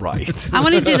 Right. I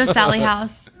want to do the Sally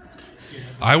House.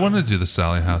 I want to do the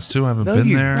Sally House too. I haven't No, been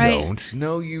you there. Right. don't.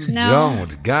 No, you No.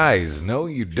 don't, guys. No,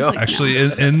 you don't. like- Actually,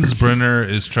 Innsbrenner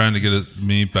is trying to get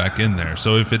me back in there.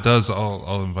 So if it does,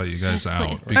 I'll invite you guys Yes, out.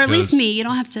 please. Or at least me. You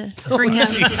don't have to bring him.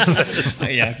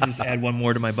 Yeah, I can just add one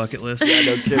more to my bucket list.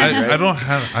 I don't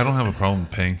have a problem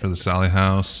paying for the Sally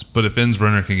House, but if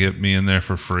Innsbrenner can get me in there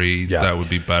for free, Yeah. that would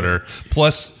be better.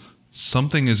 Plus,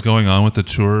 something is going on with the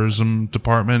tourism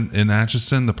department in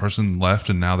Atchison. The person left,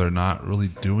 and now they're not really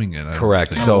doing it. I don't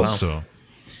Correct. think. So- so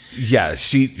Yeah,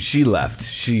 she left.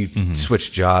 She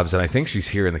switched jobs, and I think she's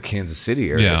here in the Kansas City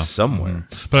area Yeah. somewhere.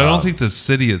 but I don't think the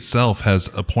city itself has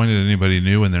appointed anybody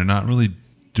new, and they're not really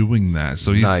doing that.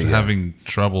 So he's Not yet. having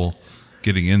trouble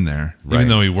getting in there, Right. even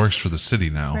though he works for the city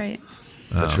now. Right.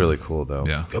 That's really cool, though.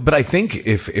 yeah. But I think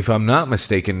if I'm not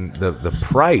mistaken, the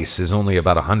price is only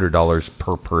about $100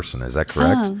 per person. Is that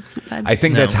correct? Oh, that's not bad. I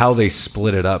think No. that's how they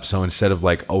split it up. So instead of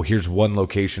like, oh, here's one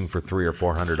location for $300 or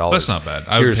 $400. That's not bad.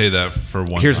 I would pay that for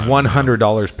one. Here's time.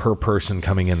 $100 per person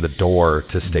coming in the door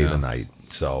to stay the night.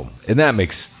 So, and that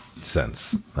makes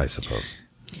sense, I suppose.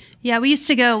 Yeah, we used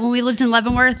to go when we lived in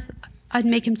Leavenworth. I'd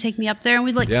make him take me up there, and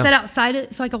we'd like Yeah. sit outside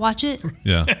it so I could watch it.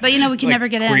 Yeah. But we can never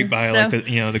get creep in. by, so like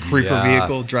the creeper Yeah.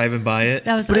 vehicle driving by it.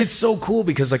 that was. But us. it's so cool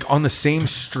because like on the same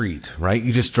street, right?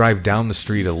 You just drive down the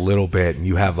street a little bit and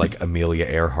you have like Amelia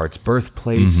Earhart's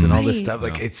birthplace and all this Right. stuff.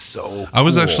 Like it's so I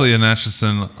was cool. actually in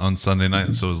Atchison on Sunday night,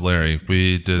 and so was Larry.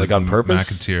 We did Like on purpose?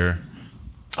 McAteer.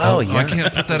 Oh yeah. I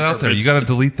can't put that out there. You got to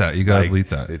delete that. You got to Like, delete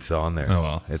that. It's on there. Oh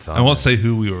well. It's on I won't there. say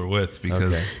who we were with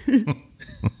because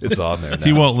It's on there now.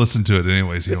 he won't listen to it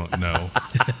anyways. He won't know.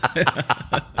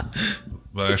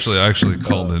 But I actually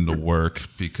called into work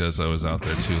because I was out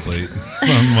there too late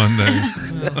on Monday.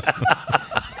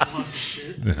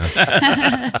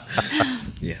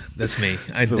 Yeah, that's me.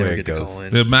 I the way never it get to goes. call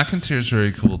in. Yeah, McIntyre's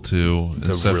very cool too. And a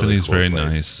really Stephanie's cool very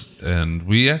place. nice. And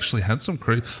we actually had some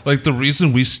crazy. Like the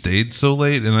reason we stayed so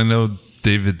late, and I know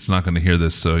David's not going to hear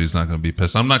this, so he's not going to be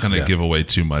pissed. I'm not going to Yeah. give away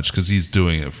too much because he's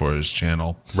doing it for his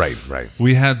channel. Right.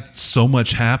 We had so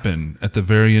much happen at the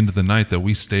very end of the night that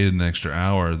we stayed an extra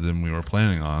hour than we were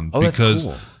planning on. Oh, that's because,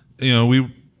 cool.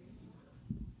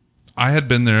 I had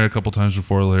been there a couple times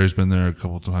before. Larry's been there a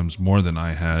couple times more than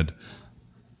I had,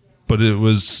 but it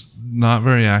was not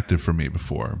very active for me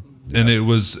before. And it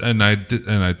was, and I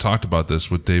talked about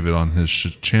this with David on his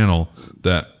channel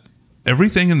that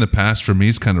everything in the past for me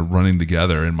is kind of running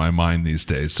together in my mind these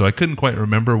days. So I couldn't quite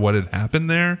remember what had happened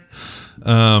there.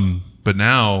 But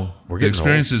now the getting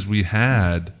experiences we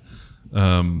had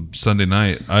Sunday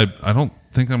night, I don't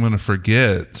think I'm going to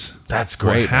forget. That's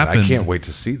what great. Man. I happened can't wait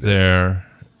to see this. there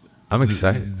I'm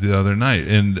excited. the other night,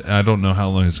 and I don't know how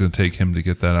long it's going to take him to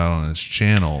get that out on his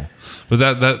channel. But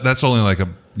that's only like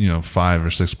 5 or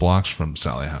 6 blocks from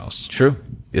Sally House. True.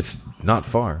 It's not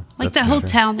far. like That's that for whole sure.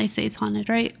 town they say is haunted,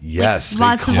 right? Yes. Like, they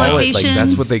lots of call it, locations. like,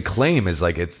 that's what they claim is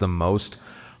like it's the most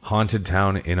haunted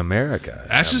town in America. And I'm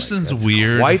like, Atchison's that's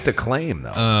weird. Quite the claim, though.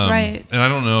 Right. And I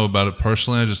don't know about it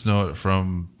personally. I just know it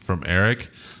from Eric.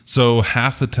 So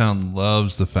half the town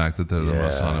loves the fact that they're the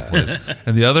most Yeah. haunted place,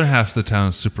 and the other half of the town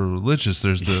is super religious.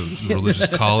 There's the religious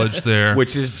college there,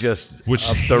 Which is just Which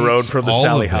up the road hates from the all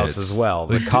Sally of House it. as well.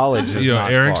 The college is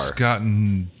not Eric's far.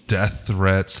 gotten death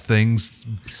threats, things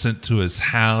sent to his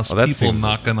house, Oh, that people seems-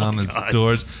 knocking on his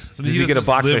doors. Did he get a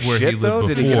box of shit, though?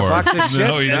 Did he get a box of shit?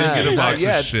 No, he didn't get a Not box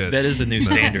yet. of shit. That is a new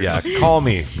standard. Yeah, call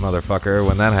me, motherfucker,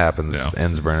 when that happens, Yeah.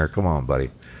 Ensbrenner. Come on, buddy.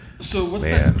 So what's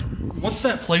Man. what's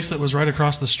that place that was right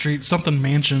across the street? Something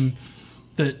mansion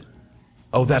that.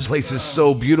 Oh, that place is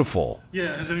so beautiful.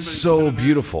 Yeah, has anybody So been in that?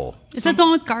 beautiful. Is that the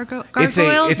one with gargoyles It's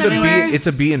a everywhere? B. It's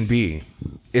a B&B.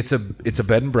 It's a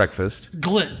bed and breakfast.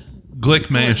 Glit.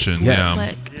 Glick Mansion, Yes.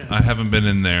 yeah. Glick. I haven't been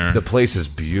in there. The place is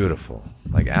beautiful,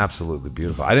 like absolutely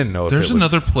beautiful. I didn't know if There's it was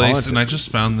another place, haunted. and I just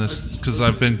found this because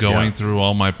I've been going through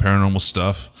all my paranormal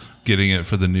stuff, getting it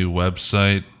for the new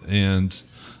website, and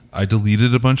I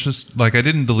deleted a bunch of I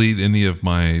didn't delete any of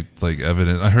my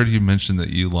evidence. I heard you mention that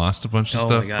you lost a bunch of Oh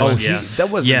stuff. my gosh. Oh, Yeah. that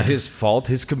wasn't Yeah. his fault.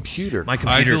 His computer. My I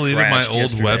computer deleted my crashed old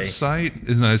yesterday. website,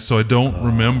 and so I don't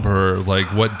remember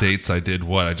what dates I did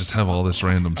what. I just have all this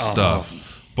random stuff.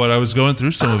 But I was going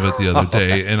through some of it the other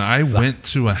day, and I went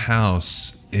to a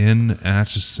house in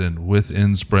Atchison with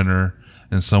Ensbrenner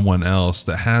and someone else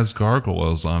that has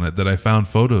gargoyles on it that I found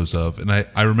photos of. And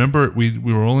I remember we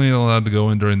were only allowed to go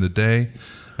in during the day.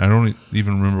 I don't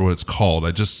even remember what it's called.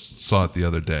 I just saw it the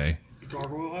other day.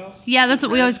 Gargoyle House? Yeah, that's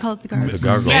what we always call it, the gargoyle. The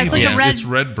gargoyle. Yeah, it's like Yeah. a red. It's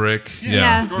red brick.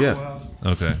 Yeah. Gargoyle Yeah. House.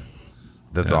 Okay.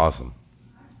 That's Yeah. awesome.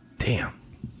 Damn.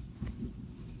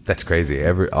 That's crazy.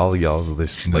 All of y'all are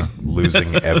just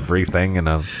losing everything, and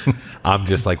I'm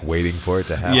just waiting for it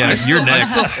to happen. Yeah, you're I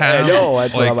next. still have, I know,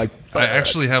 that's why I'm like, I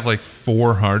actually have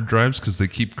 4 hard drives because they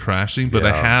keep crashing, but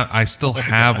Yeah. I still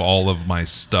have all of my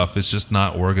stuff. It's just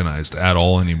not organized at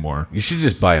all anymore. You should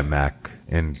just buy a Mac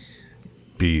and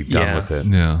be done Yeah. with it.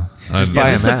 Yeah. Just I- buy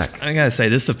a This is Mac. I gotta say,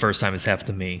 this is the first time it's happened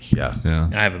to me. Yeah. Yeah.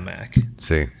 I have a Mac.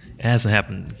 See, It hasn't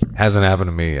happened. hasn't happened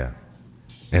to me yet.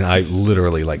 And I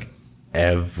literally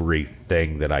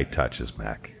everything that I touch is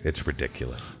Mac. It's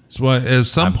ridiculous. So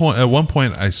at one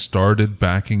point, I started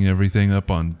backing everything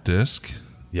up on disk.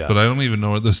 Yeah. But I don't even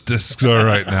know where those discs are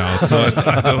right now, so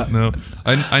I don't know.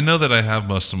 I know that I have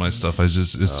most of my stuff.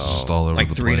 It's just all over Like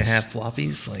the 3.5 place.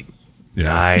 floppies,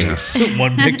 Yeah. Nice.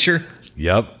 one picture.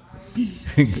 Yep.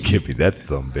 Give me that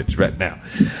thumb bitch right now.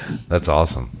 That's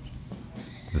awesome.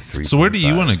 The 3. So where do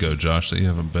you want to go, Josh? That you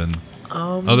haven't been,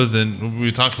 other than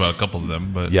we talked about a couple of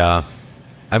them, but Yeah.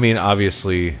 I mean,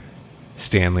 obviously,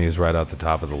 Stanley is right out the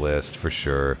top of the list for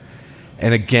sure.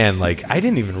 And again, I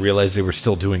didn't even realize they were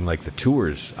still doing the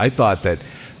tours. I thought that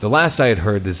the last I had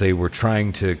heard is they were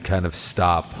trying to kind of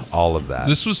stop all of that.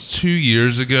 this was 2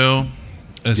 years ago,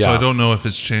 and so Yeah. I don't know if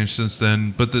it's changed since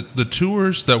then. But the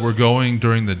tours that were going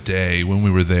during the day when we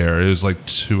were there, it was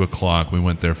 2:00. We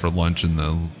went there for lunch in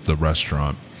the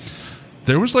restaurant.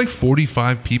 There was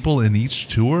 45 people in each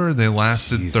tour. They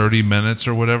lasted Jesus. 30 minutes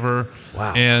or whatever.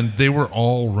 Wow. And they were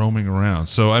all roaming around.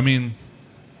 So, I mean,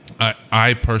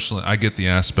 I personally, I get the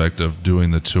aspect of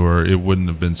doing the tour. It wouldn't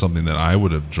have been something that I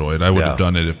would have enjoyed. I would have Yeah.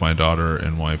 done it if my daughter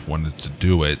and wife wanted to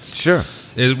do it. Sure.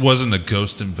 It wasn't a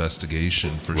ghost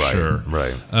investigation for sure.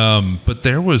 Right. But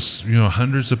there was,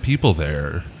 hundreds of people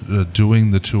there doing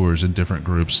the tours in different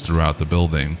groups throughout the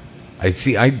building. I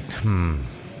see. I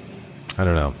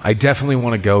don't know. I definitely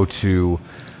want to go to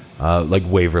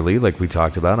Waverly, like we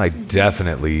talked about. I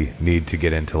definitely need to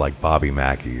get into Bobby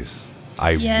Mackey's.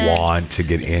 I Yes. want to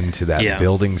get into that Yeah.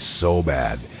 building so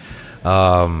bad.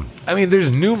 I mean,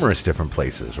 there's numerous different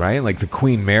places, right? The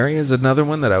Queen Mary is another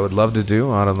one that I would love to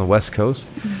do out on the West Coast.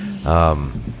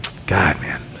 God,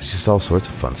 man, there's just all sorts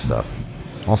of fun stuff.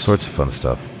 All sorts of fun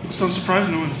stuff. So I'm surprised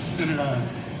no one's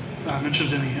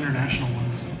mentioned any international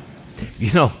ones.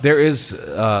 There is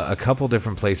a couple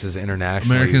different places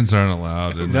internationally. Americans aren't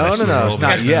allowed. in No, the no, no, world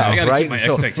not right yet. I now. gotta right? keep my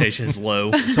So- expectations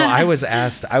low. So I was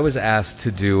asked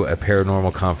to do a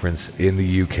paranormal conference in the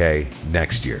UK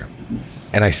next year,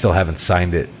 and I still haven't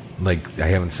signed it. I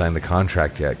haven't signed the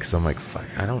contract yet because I'm fuck,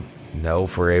 I don't know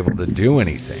if we're able to do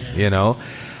anything.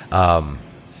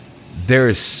 There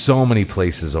is so many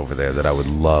places over there that I would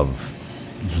love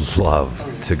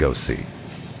to go see,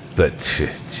 but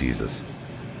Jesus,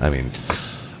 I mean,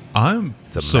 a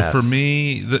So mess. for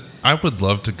me, I would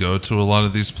love to go to a lot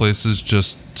of these places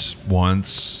just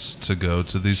once to go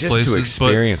to these just places, to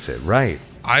experience it, right?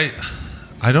 but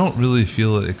I don't really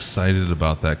feel excited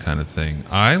about that kind of thing.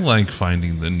 I like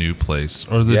finding the new place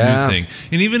or the Yeah. new thing,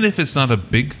 and even if it's not a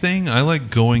big thing, I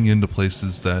like going into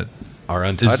places that Are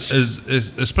untouched.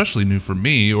 is especially new for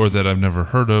me or that I've never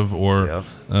heard of or Yep.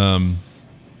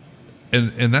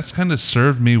 and that's kind of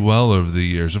served me well over the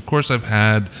years. Of course, I've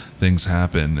had things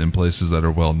happen in places that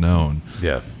are well known,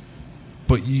 Yeah.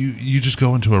 but you just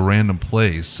go into a random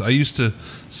place. I used to.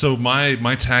 So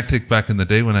my tactic back in the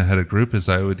day when I had a group is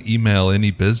I would email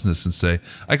any business and say,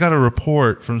 I got a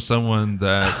report from someone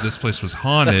that this place was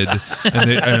haunted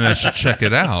and I should check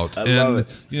it out.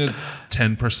 love it.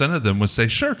 10% of them would say,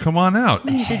 sure, come on out.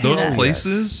 should do Those that.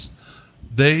 places,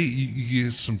 you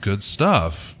get some good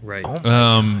stuff. Right.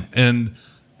 And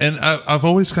I've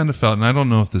always kind of felt, and I don't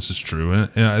know if this is true,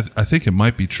 and I think it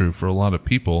might be true for a lot of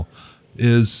people,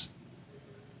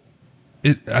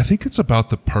 I think it's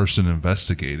about the person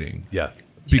investigating. Yeah.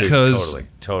 Because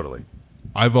Totally.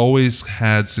 I've always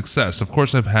had success. Of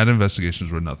course, I've had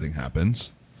investigations where nothing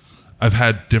happens. I've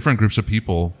had different groups of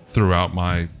people throughout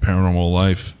my paranormal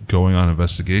life going on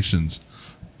investigations,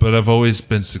 but I've always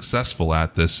been successful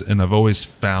at this, and I've always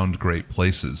found great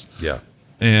places. Yeah.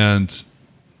 And,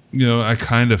 I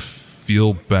kind of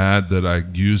feel bad that I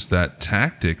used that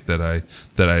tactic, that I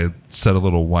said a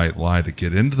little white lie to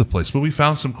get into the place. But we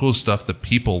found some cool stuff that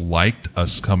people liked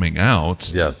us coming out.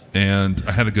 Yeah. And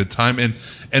I had a good time.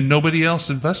 And nobody else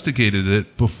investigated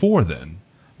it before then.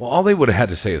 Well, all they would have had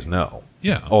to say is no.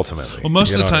 Yeah. Ultimately. Well, most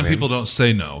You of the know what time I mean? people don't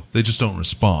say no. They just don't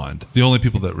respond. The only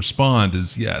people that respond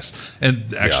is yes.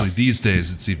 And actually these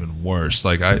days it's even worse.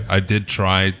 Like I did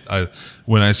try,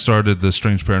 when I started the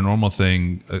Strange Paranormal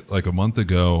thing like a month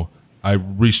ago, I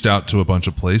reached out to a bunch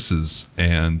of places,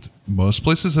 and most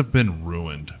places have been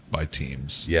ruined by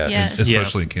teams. Yes.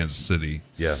 Especially in Kansas City.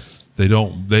 Yeah. They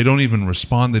don't even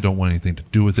respond. They don't want anything to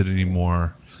do with it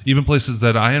anymore. Even places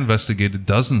that I investigated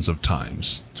dozens of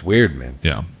times. It's weird, man.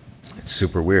 Yeah. It's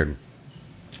super weird.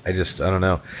 I don't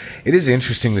know. It is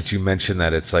interesting that you mentioned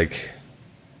that. It's like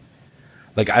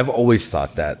I've always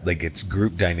thought that, like, it's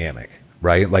group dynamic,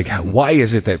 right? Like, why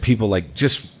is it that people, like,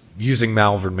 just using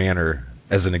Malvern Manor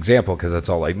as an example, because that's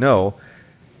all I know,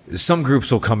 some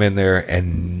groups will come in there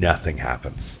and nothing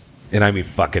happens. And I mean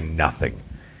fucking nothing.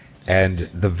 And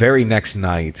the very next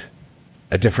night,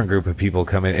 a different group of people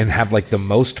come in and have, like, the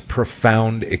most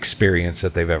profound experience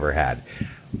that they've ever had.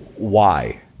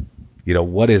 Why?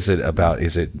 What is it about?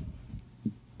 Is it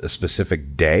a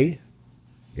specific day?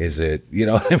 Is it,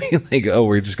 what I mean? Like, oh,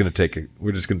 we're just gonna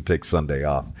take Sunday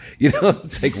off.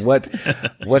 It's like what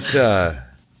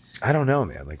I don't know,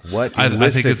 man. Like, what I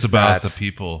think it's about that? the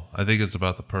people. I think it's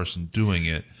about the person doing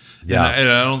it. Yeah. And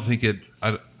I don't think it.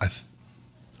 I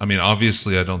mean,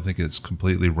 obviously, I don't think it's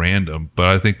completely random, but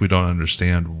I think we don't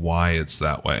understand why it's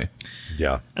that way.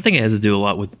 Yeah. I think it has to do a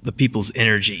lot with the people's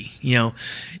energy.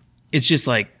 It's just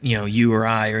like, you or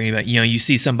I or anybody, you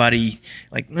see somebody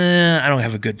like, I don't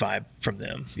have a good vibe from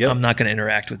them. Yep. I'm not going to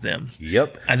interact with them.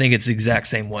 Yep. I think it's the exact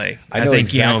same way. I know think,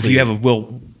 exactly. if you have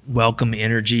a welcome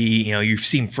energy, you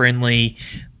seem friendly,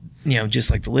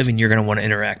 just like the living, you're going to want to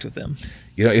interact with them.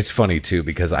 It's funny too,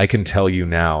 because I can tell you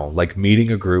now, like, meeting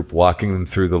a group, walking them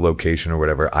through the location or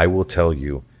whatever, I will tell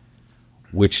you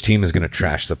which team is going to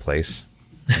trash the place,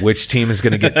 which team is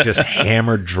going to get just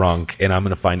hammered drunk, and I'm going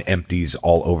to find empties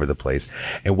all over the place,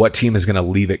 and what team is going to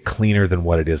leave it cleaner than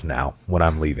what it is now when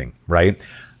I'm leaving, right?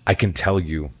 I can tell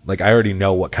you, like, I already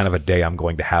know what kind of a day I'm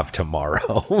going to have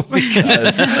tomorrow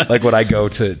because, like, when I go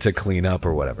to clean up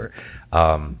or whatever.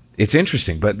 It's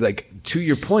interesting, but, like, to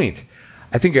your point,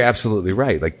 I think you're absolutely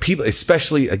right. Like, people,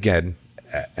 especially, again,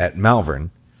 at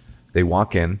Malvern, they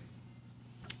walk in,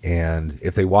 and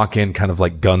if they walk in kind of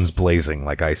like guns blazing,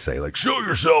 like I say, like, show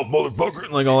yourself, motherfucker,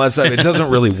 and like all that stuff, it doesn't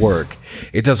really work.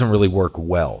 It doesn't really work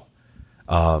well.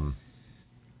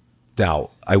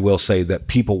 Now, I will say that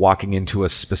people walking into a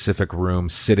specific room,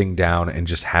 sitting down and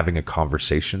just having a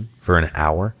conversation for an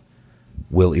hour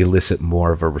will elicit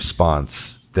more of a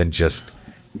response than just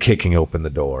kicking open the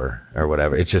door or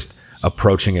whatever. It's just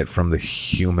approaching it from the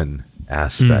human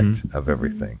aspect of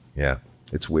everything. Yeah.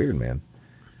 It's weird, man.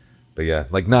 But yeah,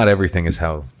 like, not everything is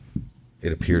how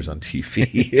it appears on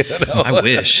TV. I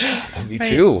wish. Me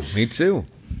too.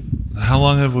 How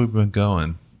long have we been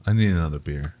going? I need another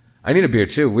beer. I need a beer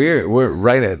too. We're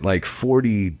right at like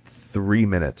 43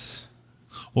 minutes.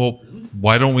 Well,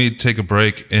 why don't we take a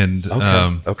break and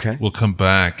Okay. we'll come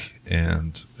back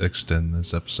and extend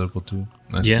this episode. We'll do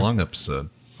a nice long episode.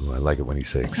 Ooh, I like it when you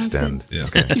say Sounds extend. Yeah.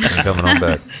 Okay, I'm coming on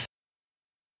back.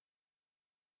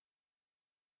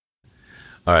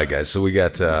 All right, guys. So we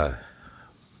got our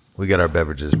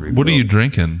beverages refilled. What are you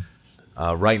drinking?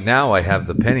 Right now, I have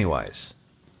the Pennywise.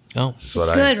 Oh, It's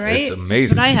what Good, right? It's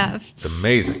amazing. That's what I have. It's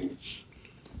amazing.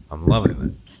 I'm loving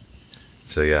it.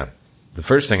 So yeah, the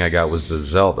first thing I got was the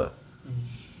Zelda.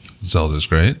 Zelda's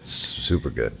great. It's super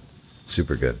good.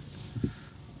 Super good.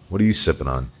 What are you sipping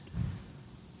on?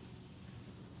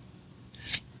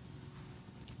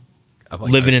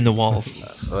 living in the walls.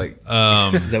 Like, Is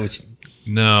that what you?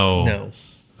 No. No.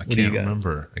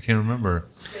 I can't remember.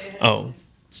 Oh,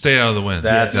 Stay Out of the Wind.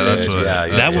 That's it. what Yeah,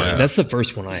 that one. That's the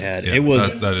first one I had. Yeah, it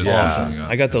was that is awesome. awesome.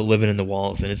 I got the Living in the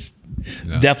Walls, and it's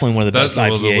definitely one of the best The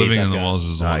IPAs. Living I've in the got. Walls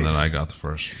is the one Nice. that I got the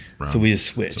first round. So we just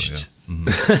switched. So,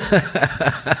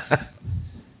 yeah.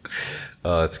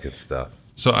 Oh, that's good stuff.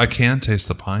 So I can taste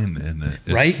the pine in it.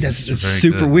 Right? That's very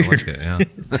super good. I weird. like it,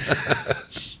 yeah.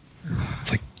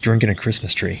 It's like drinking a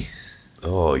Christmas tree.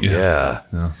 Oh yeah.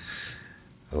 Yeah.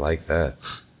 I like that.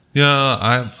 Yeah,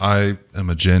 I am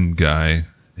a gin guy,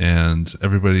 and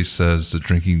everybody says that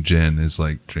drinking gin is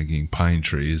like drinking pine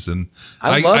trees, and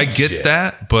I love I get gin.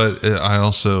 that, but I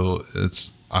also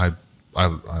I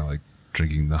like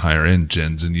drinking the higher end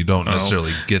gins, and you don't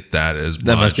necessarily get that as much.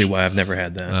 That must be why I've never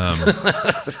had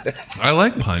that. I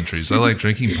like pine trees. I like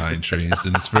drinking pine trees,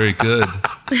 and it's very good.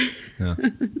 Yeah.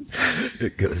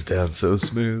 It goes down so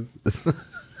smooth.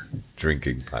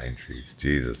 Drinking pine trees,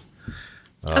 Jesus.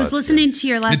 I was listening to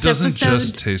your last It doesn't episode.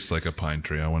 just taste like a pine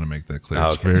tree. I want to make that clear.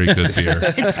 It's Okay. very good beer.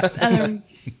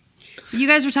 It's you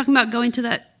guys were talking about going to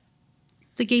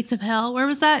the gates of hell. Where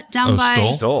was that? Down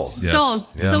by Stole. Yes. Stole.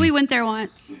 Yeah. So we went there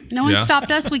once. No one Yeah.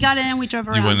 stopped us. We got in and we drove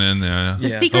around. You went in there. Yeah. The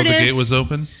Yeah. secret the is gate was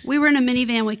open. we were in a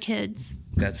minivan with kids.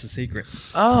 That's the secret.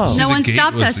 Oh, No The one gate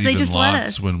stopped was us. They even just let locked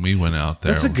us. when we went out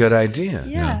there. that's a good idea.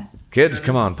 Yeah. Kids,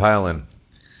 come on, pile in.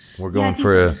 We're Yeah, I going think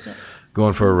for that a was it.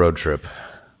 going for a road trip.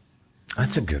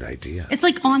 That's a good idea. It's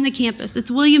like on the campus. It's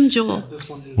William Jewell. This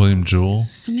one is William Jewell.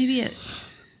 So maybe it.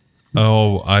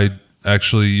 Oh,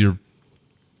 you're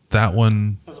that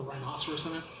one. has a rhinoceros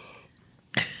in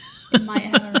it. Might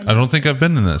have a I don't think I've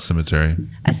been in that cemetery.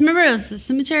 I just remember it was the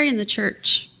cemetery and the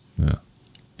church. Yeah,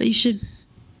 But you should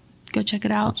go check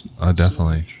it out. I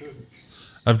definitely.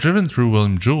 I've driven through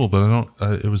William Jewell, but I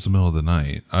don't. It was the middle of the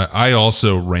night. I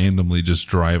also randomly just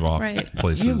drive off Right. You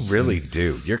places. really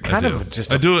do. You're I kind do. of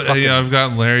just. I a do it. fucking- Yeah, I've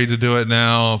gotten Larry to do it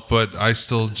now, but I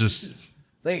still just.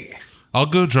 Like, I'll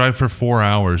go drive for 4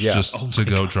 hours Yeah. just to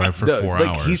go drive for no, 4 like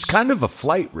hours. he's kind of a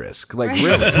flight risk. Like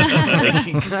really, like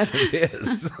he kind of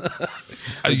is.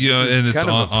 Yeah, This is and it's kind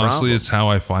of a honestly, problem. it's how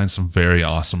I find some very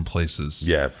awesome places.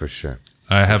 Yeah, for sure.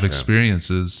 I have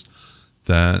experiences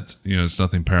that it's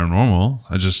nothing paranormal.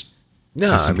 I just see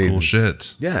some cool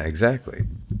shit. Yeah, exactly.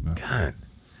 God.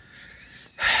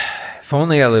 If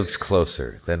only I lived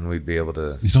closer, then we'd be able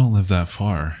to. You don't live that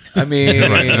far. I mean,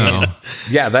 Right now.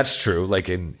 yeah, that's true. Like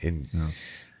in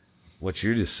what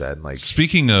you just said, like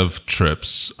Speaking of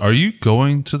trips, are you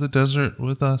going to the desert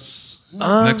with us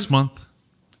next month?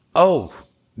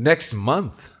 next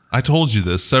month. I told you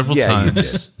this several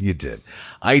times. You did.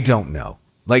 I don't know.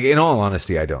 Like in all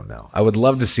honesty, I don't know. I would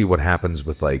love to see what happens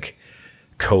with like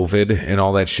COVID and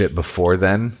all that shit before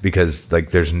then, because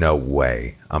like there's no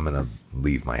way I'm gonna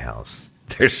leave my house.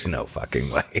 There's no fucking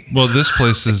way. Well, this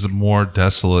place is more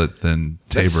desolate than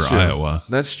That's Tabor, true. Iowa.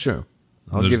 That's true.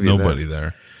 I'll There's give you nobody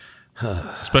that. there,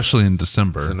 especially in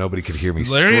December. So nobody could hear me.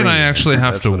 Larry and I scream. actually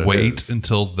have That's to what it wait is.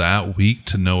 until that week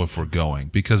to know if we're going,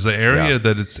 because the area Yeah.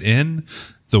 that it's in,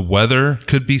 the weather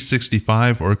could be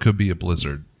 65 or it could be a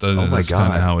blizzard. my That's kind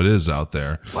God. of how it is out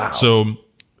there. Wow. So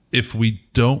if we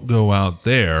don't go out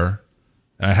there,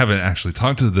 I haven't actually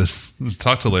talked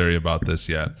to Larry about this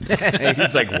yet.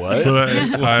 He's like, what?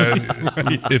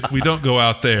 But if we don't go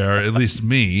out there, at least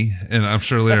me, and I'm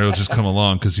sure Larry will just come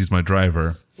along because he's my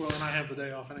driver. Well, and I have the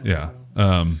day off anyway. Yeah.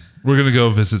 So. We're going to go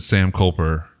visit Sam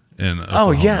Culper in Oklahoma.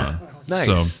 Oh yeah, nice.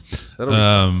 So, That'll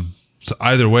be so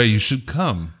either way, you should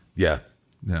come. yeah,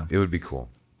 Yeah. it would be cool.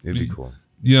 It'd be cool.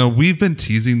 We've been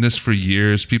teasing this for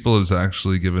years. People has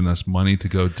actually given us money to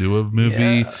go do a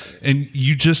movie, and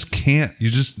you just can't.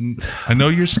 I know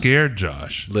you're scared,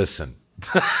 Josh. Listen,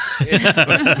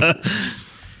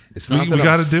 it's not We that I'm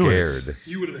gotta do it. scared.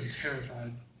 You would have been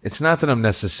terrified. It's not that I'm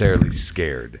necessarily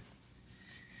scared,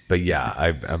 but yeah,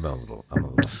 I'm a little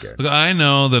scared. Look, I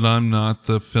know that I'm not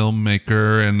the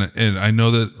filmmaker, and I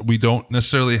know that we don't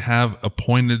necessarily have a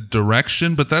pointed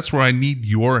direction, but that's where I need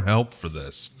your help for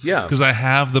this. Yeah. Because I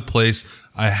have the place,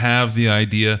 I have the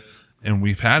idea, and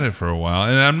we've had it for a while.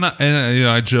 And I'm not, and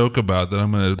I joke about that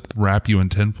I'm going to wrap you in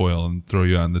tinfoil and throw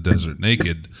you out in the desert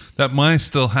naked. That might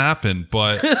still happen,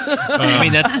 but I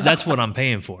mean, that's what I'm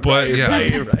paying for. but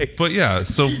yeah, right. but yeah.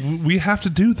 So we have to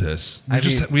do this.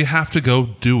 We have to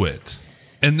go do it.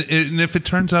 And if it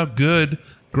turns out good,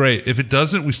 great. If it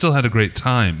doesn't, we still had a great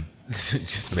time.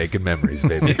 Just making memories,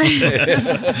 baby.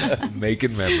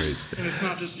 Making memories. And it's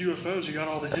not just UFOs. You got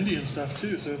all the Indian stuff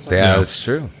too. So it's like Yeah, Yeah. that's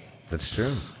true. That's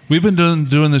true. We've been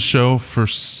doing the show for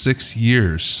 6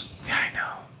 years. Yeah, I know.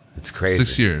 It's crazy.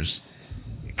 6 years.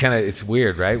 kind of, it's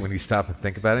weird, right? When you stop and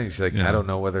think about it, you're like, I don't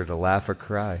know whether to laugh or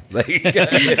cry. Like,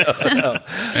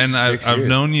 And I've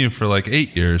known you for like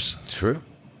 8 years. True.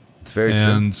 It's very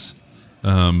true.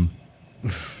 And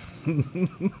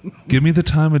give me the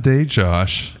time of day,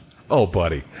 Josh. Oh,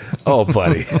 buddy.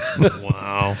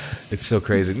 Wow. It's so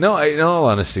crazy. No, in all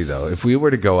honesty, though, if we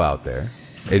were to go out there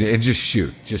and just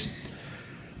shoot, just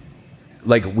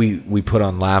like we put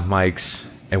on lav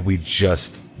mics and we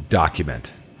just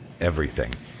document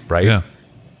everything, right? Yeah.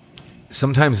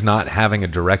 Sometimes not having a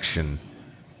direction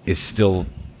is still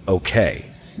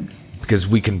okay because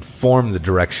we can form the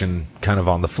direction kind of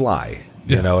on the fly.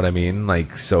 Yeah. You know what I mean?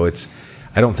 Like, so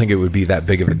I don't think it would be that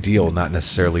big of a deal not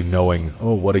necessarily knowing,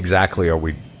 what exactly are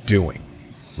we doing,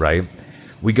 right?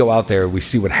 We go out there, we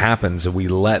see what happens, and we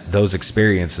let those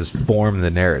experiences form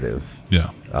the narrative.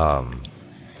 Yeah.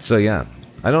 So, yeah,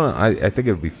 I think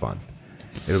it would be fun.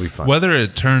 It'll be fun. Whether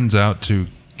it turns out to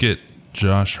get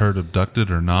Josh Hurt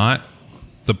abducted or not,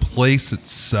 the place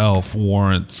itself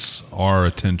warrants our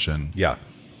attention. Yeah.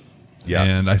 Yeah.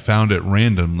 And I found it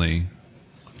randomly.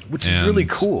 Which is really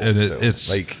cool. And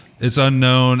it's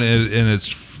unknown, and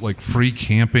it's like free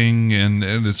camping, and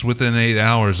it's within 8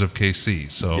 hours of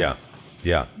KC. So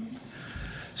yeah.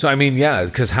 So I mean,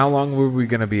 because how long were we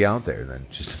going to be out there then?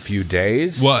 Just a few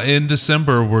days? Well, in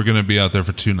December we're going to be out there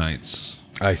for 2 nights.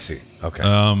 I see.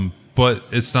 Okay. But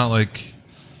it's not like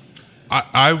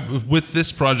I with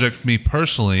this project, me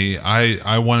personally,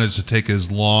 I wanted to take as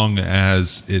long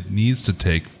as it needs to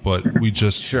take, but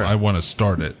I want to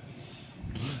start it.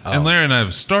 And Larry and I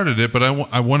have started it, but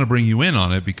I want to bring you in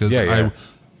on it because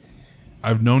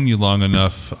I've known you long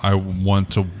enough. I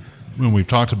want to, when we've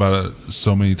talked about it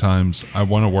so many times, I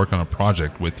want to work on a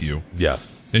project with you. Yeah.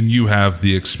 And you have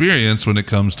the experience when it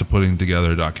comes to putting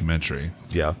together a documentary.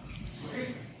 Yeah.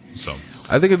 So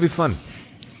I think it'd be fun.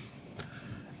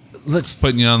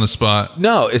 Putting you on the spot.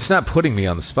 No, it's not putting me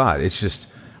on the spot. It's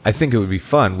just, I think it would be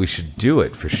fun. We should do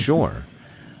it for sure.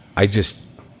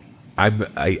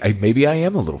 Maybe I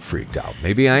am a little freaked out.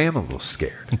 Maybe I am a little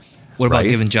scared. What about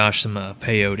giving Josh some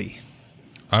peyote?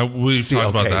 We've talked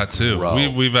about that too.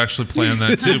 We've actually planned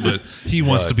that too, but he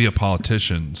wants to be a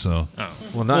politician, so.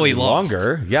 Well, not any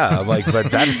longer. Yeah,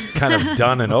 but that's kind of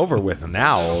done and over with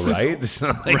now, right?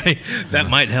 Right. That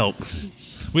might help.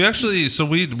 We actually, so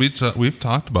we've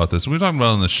talked about this. We've talked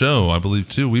about it on the show, I believe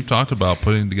too. We've talked about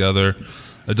putting together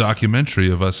a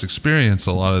documentary of us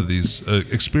experiencing a lot of these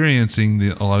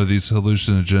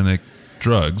hallucinogenic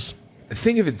drugs.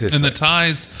 Think of it this way. And the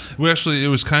ties, it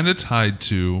was kind of tied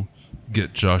to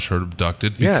get Josh Hurt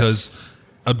abducted because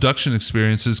abduction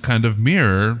experiences kind of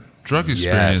mirror drug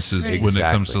experiences when it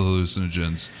comes to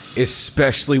hallucinogens.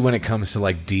 Especially when it comes to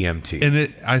like DMT.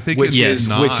 And I think which is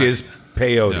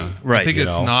peyote. Yeah. Right. I think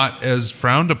it's not as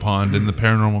frowned upon in the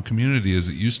paranormal community as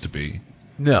it used to be.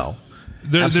 No.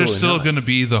 There's still going to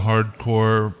be the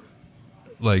hardcore,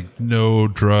 like, no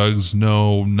drugs,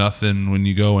 no nothing when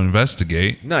you go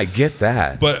investigate. No, I get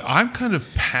that. But I'm kind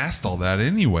of past all that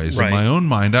anyways. In my own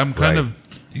mind, I'm kind of,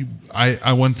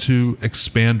 I want to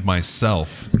expand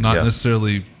myself. Not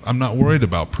necessarily, I'm not worried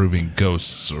about proving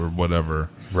ghosts or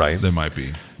whatever they might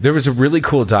be. There was a really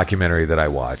cool documentary that I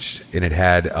watched, and it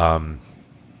had,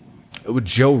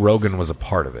 Joe Rogan was a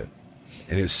part of it.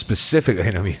 And it was specific,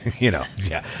 and I mean,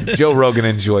 Joe Rogan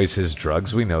enjoys his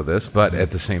drugs. We know this. But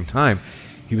at the same time,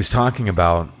 he was talking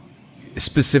about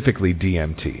specifically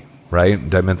DMT, right?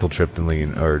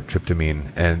 Tryptamine.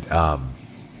 And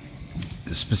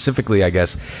specifically, I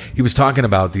guess, he was talking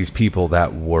about these people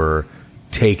that were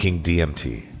taking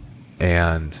DMT.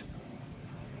 And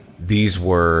these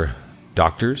were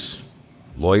doctors,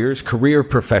 lawyers, career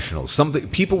professionals,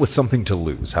 people with something to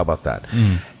lose. How about that?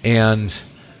 And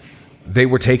they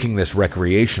were taking this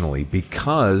recreationally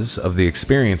because of the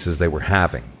experiences they were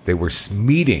having. They were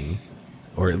meeting,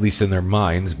 or at least in their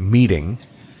minds, meeting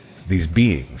these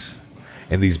beings.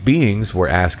 And these beings were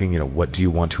asking, what do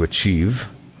you want to achieve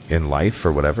in life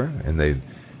or whatever? And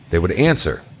they would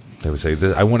answer. They would say,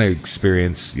 I want to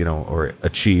experience, or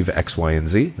achieve X, Y, and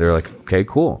Z. They're like, okay,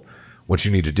 cool. What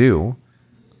you need to do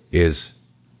is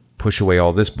push away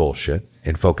all this bullshit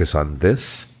and focus on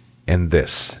this and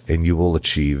this, and you will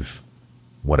achieve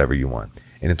whatever you want.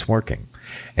 And it's working.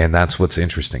 And that's what's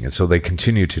interesting. And so they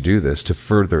continue to do this to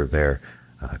further their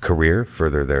career,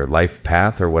 further their life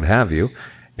path or what have you.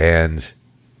 And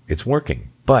it's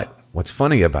working. But what's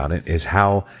funny about it is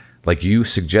how, like you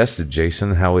suggested,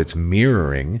 Jason, how it's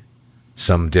mirroring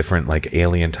some different like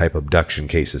alien type abduction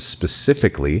cases,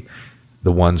 specifically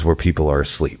the ones where people are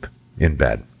asleep in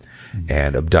bed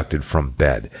and abducted from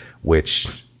bed,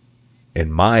 which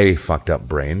in my fucked up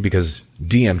brain, because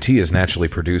DMT is naturally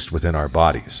produced within our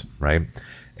bodies, right?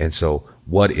 And so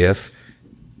what if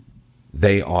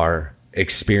they are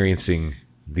experiencing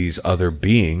these other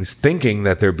beings, thinking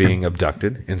that they're being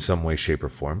abducted in some way, shape, or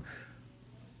form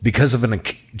because of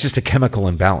just a chemical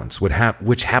imbalance,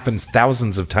 which happens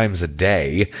thousands of times a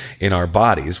day in our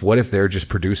bodies? What if they're just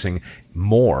producing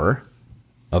more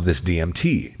of this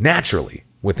DMT naturally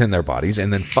within their bodies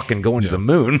and then fucking going to the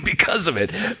moon because of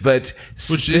it? But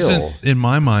which still, isn't, in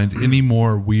my mind, any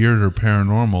more weird or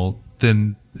paranormal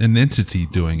than an entity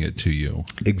doing it to you.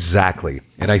 Exactly.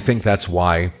 And I think that's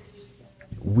why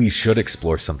we should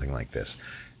explore something like this.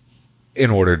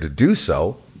 In order to do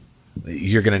so,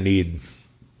 you're going to need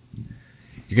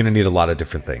a lot of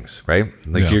different things, right?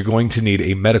 Like you're going to need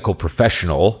a medical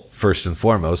professional first and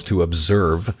foremost to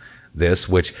observe this,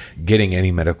 which getting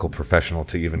any medical professional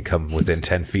to even come within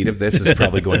 10 feet of this is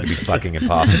probably going to be fucking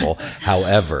impossible.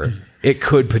 However, it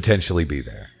could potentially be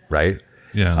there, right?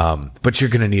 Yeah. But you're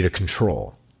going to need a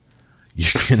control.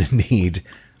 You're going to need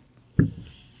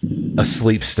a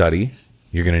sleep study.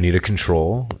 You're going to need a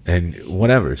control and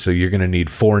whatever. So you're going to need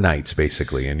 4 nights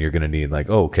basically. And you're going to need like,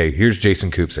 oh, okay, here's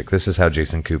Jason Kupsik. This is how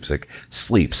Jason Kupsik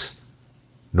sleeps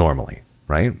normally,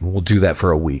 right? We'll do that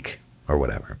for a week or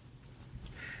whatever.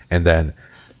 And then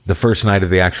the first night of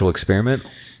the actual experiment,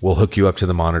 we'll hook you up to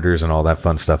the monitors and all that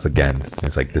fun stuff again.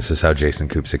 It's like, this is how Jason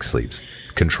Kupsik sleeps.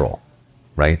 Control,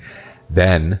 right?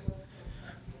 Then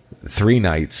 3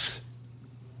 nights,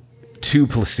 2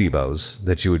 placebos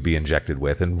that you would be injected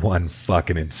with, and 1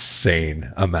 fucking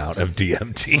insane amount of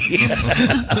DMT.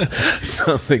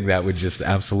 Something that would just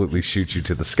absolutely shoot you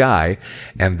to the sky.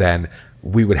 And then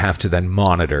we would have to then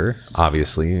monitor,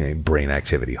 obviously, brain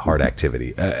activity, heart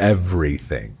activity,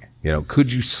 everything. You know,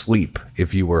 could you sleep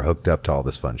if you were hooked up to all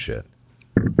this fun shit?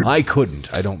 I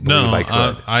couldn't. I don't believe I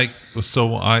could.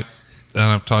 And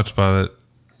I've talked about it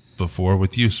before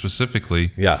with you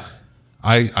specifically. Yeah.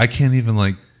 I can't even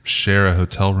like share a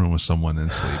hotel room with someone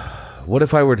and sleep. What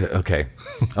if I were to? Okay,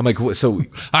 I'm like, so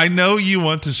I know you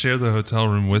want to share the hotel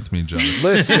room with me, John.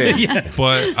 Listen,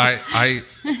 but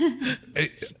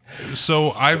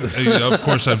so of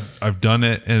course I've done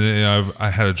it, and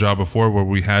I had a job before where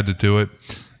we had to do it,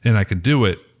 and I can do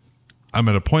it. I'm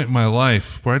at a point in my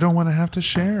life where I don't want to have to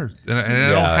share, and I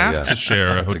don't have to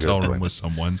share a hotel room with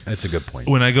someone. That's a good point.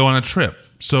 When I go on a trip,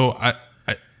 so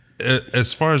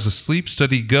as far as the sleep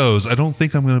study goes, I don't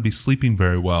think I'm going to be sleeping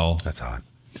very well. That's odd.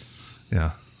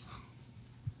 Yeah.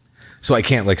 So I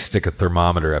can't like stick a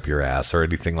thermometer up your ass or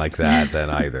anything like that then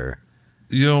either.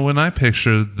 You know, when I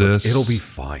picture this, it'll be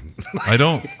fine. I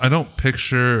don't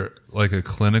picture like a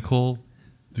clinical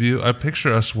view. I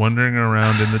picture us wandering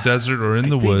around in the desert or in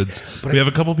the woods. We have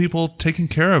a couple people taking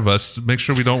care of us to make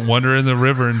sure we don't wander in the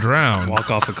river and drown. Walk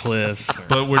off a cliff.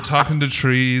 But we're talking to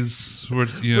trees. We're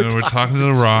talking to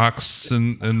the rocks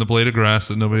and the blade of grass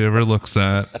that nobody ever looks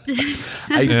at.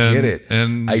 I get it.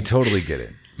 And I totally get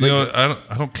it. You know,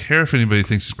 I don't care if anybody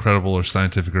thinks it's credible or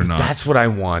scientific or not. That's what I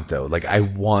want, though. Like, I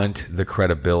want the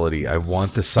credibility. I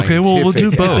want the scientific we'll do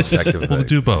both. aspect of it. We'll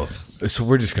do both. So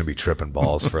we're just going to be tripping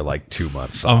balls for like 2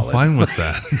 months solid. I'm fine with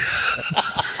that.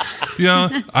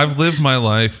 Yeah, I've lived my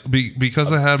life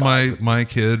because I had my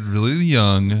kid really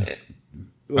young.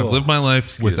 I've lived my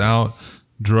life without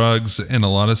drugs and a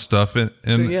lot of stuff, and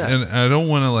I don't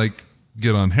want to like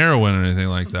get on heroin or anything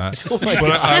like that. But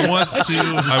I want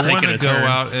to go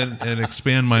out and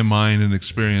expand my mind and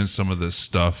experience some of this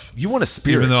stuff. You want a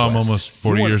spirit even though quest. I'm almost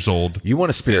 40 years old. You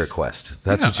want a spirit quest.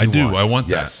 That's what you want. I do. I want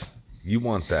that. Yes. You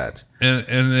want that.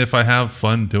 And if I have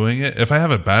fun doing it, if I have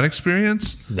a bad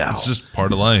experience, it's just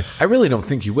part of life. I really don't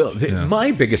think you will.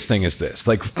 My biggest thing is this,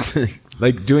 like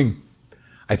doing,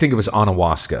 I think it was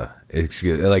ayahuasca.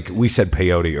 Like we said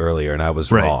peyote earlier and I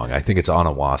was wrong. I think it's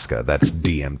ayahuasca. That's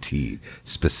DMT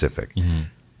specific. Mm-hmm.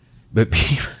 But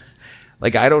people,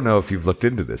 like, I don't know if you've looked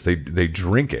into this. They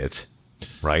drink it.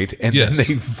 Right, and then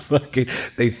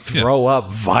they throw up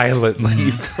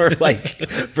violently for like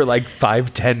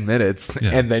 5-10 minutes,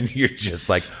 and then you're just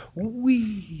like,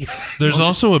 wee. There's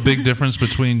also a big difference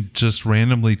between just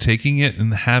randomly taking it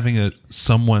and having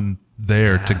someone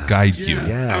there to guide you.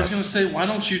 I was going to say, why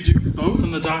don't you do both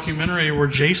in the documentary where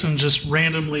Jason just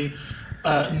randomly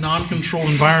non-controlled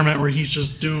environment where he's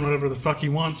just doing whatever the fuck he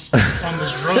wants on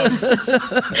this drug,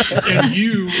 and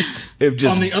you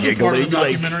on the other part of the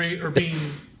documentary are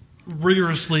being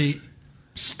rigorously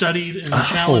studied and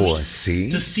challenged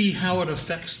to see how it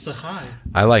affects the high.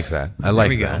 I like that. I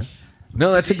like that.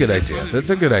 No, that's a good idea. That's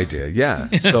a good idea. Yeah.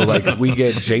 So like we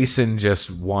get Jason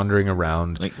just wandering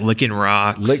around, like licking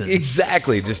rocks,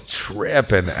 exactly, just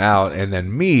tripping out, and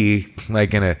then me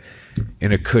like in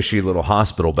a cushy little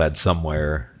hospital bed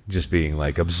somewhere, just being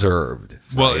like observed.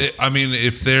 Well, I mean,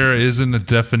 if there isn't a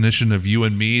definition of you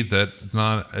and me that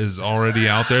is already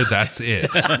out there, that's it.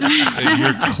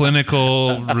 You're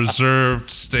clinical, reserved,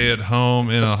 stay at home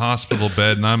in a hospital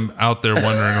bed, and I'm out there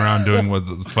wandering around doing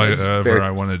whatever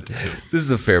I want to do. This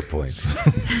is a fair point.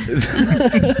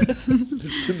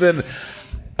 Then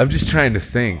I'm just trying to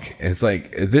think. It's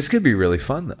like, this could be really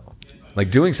fun, though. Like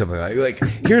doing something like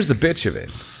here's the bitch of it.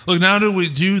 Look, now do we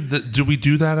do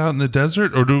that out in the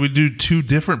desert, or do we do two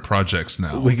different projects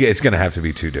now? It's going to have to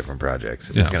be two different projects.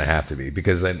 It's going to have to be,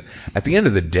 because then at the end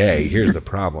of the day, here's the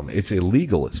problem. It's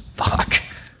illegal as fuck.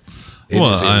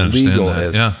 I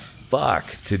understand that.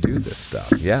 Fuck to do this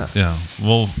stuff. Yeah. Yeah.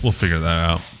 We'll figure that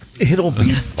out. It'll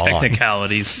be fine.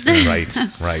 Technicalities.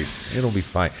 Right. It'll be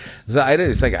fine.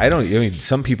 So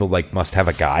some people like must have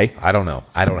a guy. I don't know.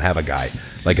 I don't have a guy,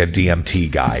 like a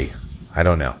DMT guy. I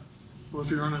don't know. Well, if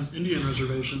you're on an Indian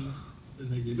reservation and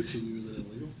they give it to you, is it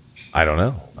illegal? I don't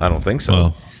know. I don't think so.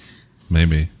 Well,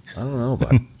 maybe. I don't know,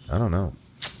 but I don't know.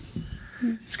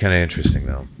 It's kind of interesting,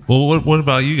 though. Well, what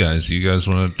about you guys? You guys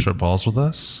want to trip balls with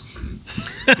us?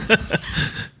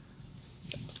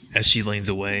 As she leans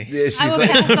away. Yeah, she's I will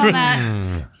pass on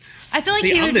that. I feel like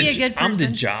he would be a good person. I'm the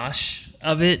Josh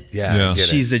of it. Yeah.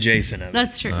 She's the Jason of it.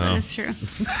 That's true. That is true.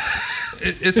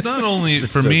 It's not only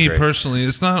for me personally.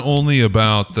 It's not only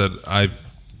about that I've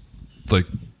like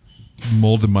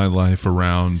molded my life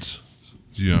around,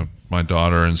 my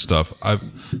daughter and stuff. I've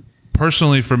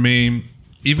personally, for me,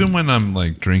 even when I'm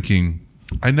like drinking,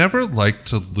 I never like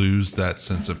to lose that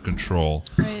sense of control.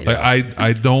 Right. Like,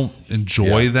 I don't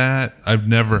enjoy that. I've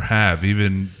never have.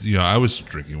 Even I was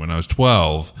drinking when I was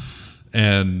 12.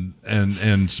 And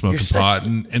smoking pot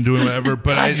and doing whatever,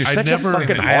 but God, I never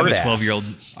fucking I have a hard-ass. 12-year-old.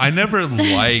 I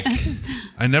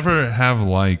never have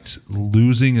liked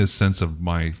losing a sense of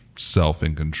myself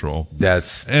in control.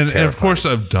 That's and of course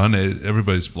I've done it.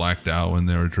 Everybody's blacked out when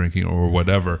they were drinking or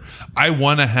whatever. I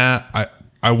want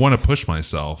to push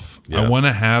myself. Yeah. I want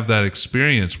to have that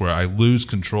experience where I lose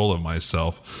control of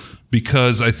myself,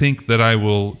 because I think that I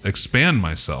will expand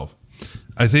myself.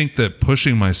 I think that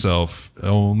pushing myself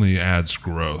only adds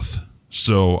growth.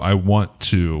 So I want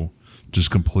to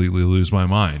just completely lose my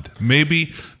mind.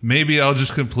 Maybe I'll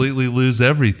just completely lose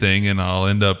everything and I'll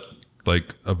end up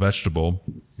like a vegetable.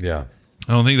 Yeah.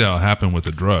 I don't think that'll happen with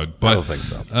a drug. But I don't think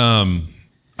so.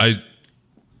 I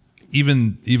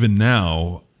even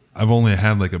now, I've only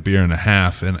had like a beer and a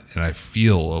half, and I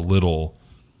feel a little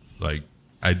like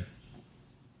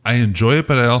I enjoy it,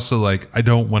 but I also I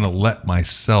don't want to let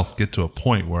myself get to a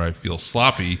point where I feel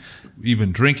sloppy,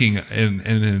 even drinking,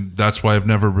 and that's why I've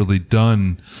never really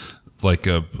done like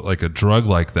a drug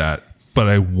like that. But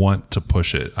I want to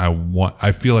push it.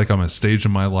 I feel like I'm at a stage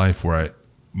in my life where I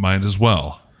might as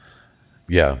well.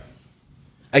 Yeah.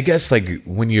 I guess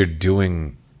when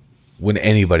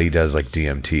anybody does like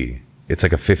DMT, it's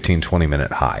like a 15-20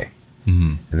 minute high.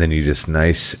 Mm-hmm. And then you just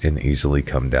nice and easily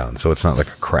come down. So it's not like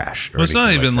a crash. Well, it's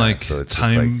not even so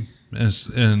time.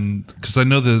 And because I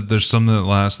know that there's some that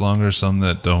last longer, some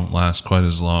that don't last quite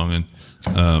as long. And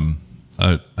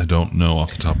I don't know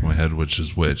off the top of my head which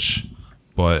is which.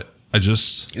 But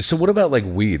So what about like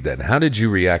weed then? How did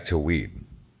you react to weed?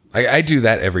 I do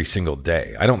that every single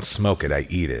day. I don't smoke it. I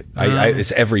eat it.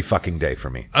 It's every fucking day for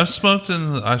me. I've smoked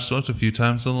a few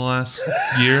times in the last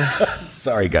year.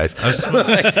 Sorry, guys.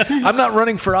 I'm not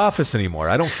running for office anymore.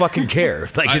 I don't fucking care.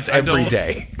 It's every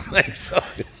day. So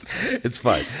it's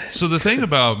fine. So the thing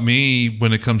about me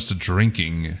when it comes to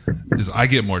drinking is I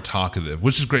get more talkative,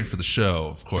 which is great for the show,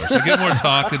 of course. I get more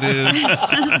talkative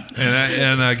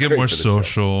and I get more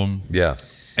social. Yeah.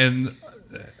 And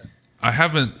I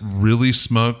haven't really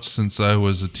smoked since I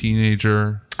was a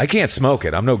teenager. I can't smoke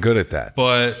it. I'm no good at that.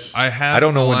 But I have. I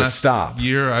don't know when to stop.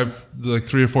 Year, I've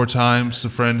 3 or 4 times a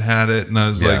friend had it, and I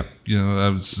was that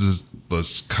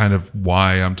was kind of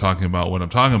why I'm talking about what I'm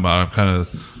talking about.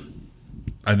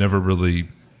 I never really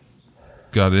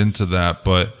got into that,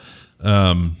 but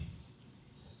I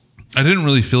didn't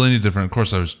really feel any different. Of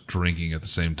course, I was drinking at the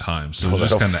same time, so it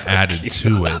just kind of added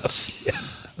to it.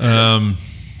 Yes.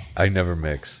 I never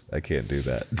mix. I can't do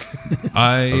that.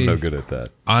 I'm no good at that.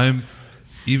 I'm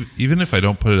even if I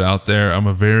don't put it out there, I'm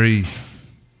a very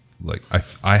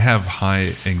I have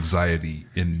high anxiety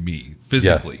in me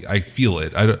physically. Yeah. I feel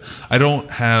it. I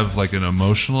don't have like an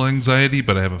emotional anxiety,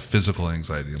 but I have a physical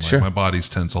anxiety. My body's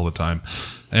tense all the time,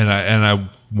 and I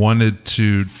wanted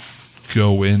to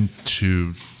go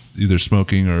into either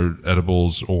smoking or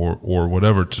edibles or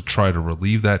whatever to try to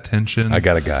relieve that tension. I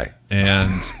got a guy.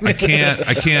 And I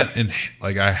can't,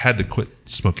 I had to quit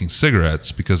smoking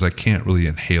cigarettes because I can't really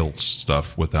inhale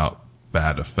stuff without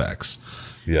bad effects.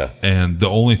 Yeah. And the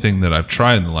only thing that I've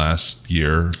tried in the last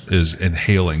year is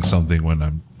inhaling something when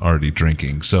I'm already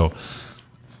drinking. So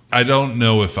I don't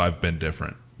know if I've been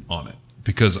different on it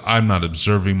because I'm not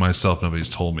observing myself. Nobody's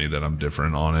told me that I'm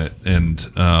different on it. And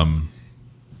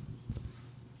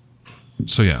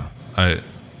so, yeah, I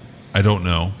don't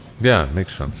know. Yeah,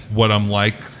 makes sense. What I'm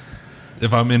like,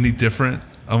 if I'm any different.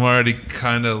 I'm already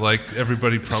kind of like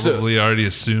everybody probably already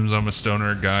assumes I'm a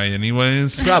stoner guy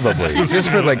anyways. Probably. Just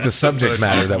for like the subject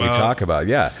matter that we talk about.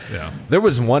 Yeah. Yeah. There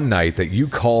was one night that you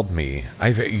called me.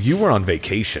 You were on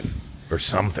vacation or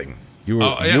something. You were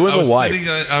you and the wife.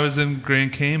 I was in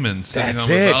Grand Cayman sitting That's on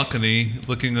the it. balcony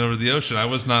looking over the ocean. I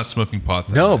was not smoking pot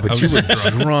then. No, but I you was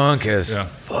were drunk as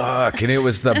fuck. And it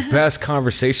was the best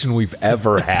conversation we've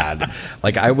ever had.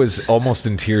 Like, I was almost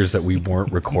in tears that we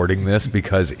weren't recording this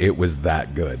because it was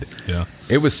that good. Yeah.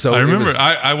 It was so... I remember.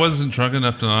 I wasn't drunk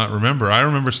enough to not remember. I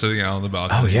remember sitting out on the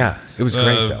balcony. Oh, yeah. It was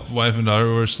great, though. Wife and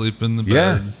daughter were asleep in the bed.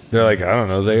 Yeah. They're like, I don't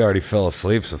know. They already fell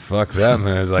asleep, so fuck them.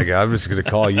 And I was like, I'm just going to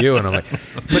call you. And I'm like...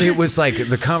 But it was like,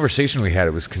 the conversation we had,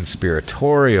 it was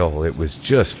conspiratorial. It was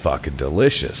just fucking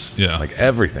delicious. Yeah. Like,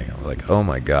 everything. I was like, oh,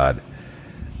 my God.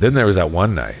 Then there was that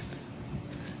one night.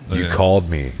 You called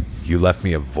me. You left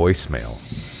me a voicemail.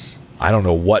 I don't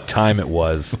know what time it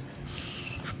was,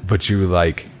 but you were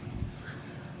like,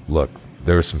 look,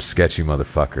 there was some sketchy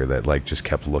motherfucker that like just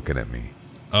kept looking at me.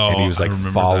 Oh, and he was like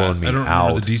following me out. I don't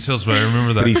remember the details, but I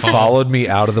remember that. But he followed me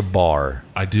out of the bar.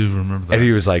 I do remember that. And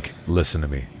he was like, listen to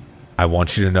me. I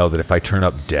want you to know that if I turn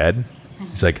up dead,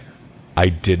 he's like, I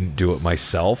didn't do it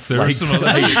myself. There were some other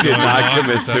I things did going not on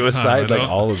commit at that suicide. time. Like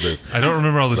all of this. I don't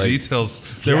remember all the Like, details.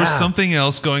 There was something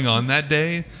else going on that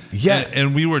day. Yeah.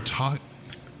 And we were talking.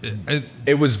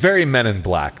 It was very Men in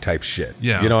Black type shit.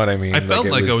 Yeah. You know what I mean? I felt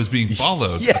like I was being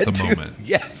followed at the moment.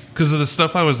 Yes. Because of the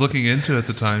stuff I was looking into at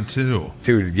the time, too.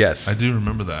 Dude, yes. I do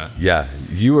remember that. Yeah.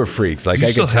 You were freaked. Like, Do you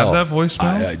I still could tell. have that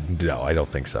voicemail? No, I don't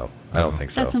think so. I don't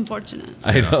think so. That's unfortunate.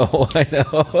 I know.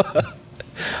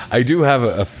 I do have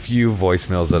a few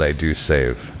voicemails that I do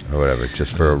save or whatever,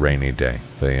 just for a rainy day.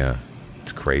 But yeah,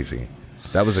 it's crazy.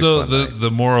 That was so a fun night. the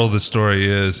moral of the story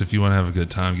is, if you want to have a good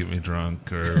time, get me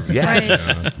drunk. Or Yes,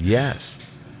 yes.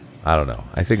 I don't know.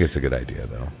 I think it's a good idea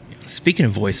though. Speaking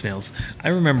of voicemails, I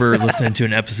remember listening to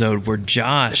an episode where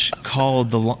Josh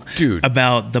called Dude.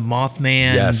 about the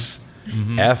Mothman. Yes.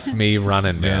 F me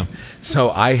running, man. Yeah. So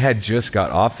I had just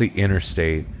got off the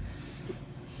interstate,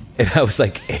 and I was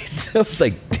like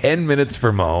 10 minutes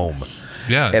from home.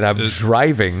 Yeah, And I'm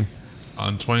driving.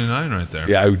 on 29 right there.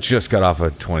 Yeah, I just got off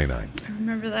of 29. I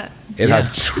remember that. And I'm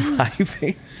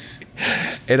driving.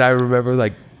 And I remember,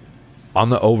 like, on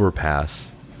the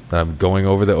overpass, that I'm going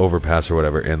over the overpass or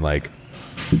whatever, and, like,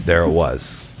 there it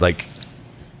was. Like,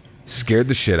 scared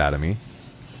the shit out of me.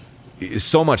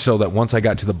 So much so that once I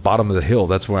got to the bottom of the hill,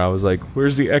 that's where I was like,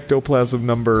 where's the ectoplasm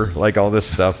number? Like, all this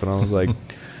stuff. And I was like,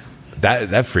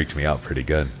 that freaked me out pretty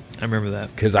good. I remember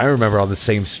that. Because I remember on the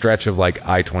same stretch of, like,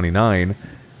 I-29,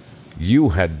 you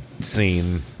had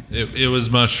seen... It was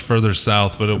much further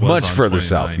south, but it was Much on further 29,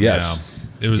 south, yes.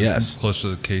 Yeah. It was Yes. close to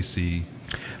the KC.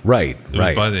 Right, It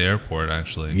was by the airport,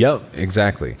 actually. Yep,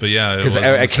 exactly. But yeah, it because was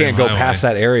on I the same can't go highway. past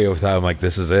that area without. I'm like,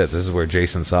 this is it. This is where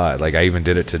Jason saw it. Like, I even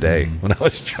did it today when I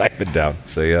was driving down.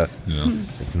 So yeah,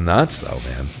 it's nuts though,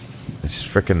 man. It's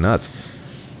just freaking nuts.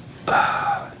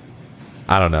 I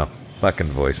don't know.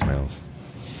 Fucking voicemails.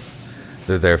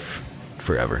 They're there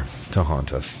forever to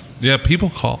haunt us. Yeah, people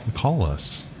call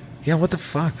us. Yeah, what the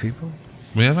fuck, people?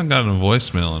 We haven't gotten a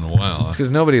voicemail in a while. It's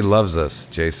because nobody loves us,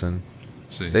 Jason.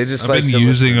 See, They just I've like been to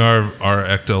using listen. our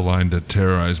ecto line to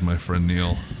terrorize my friend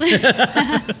Neil.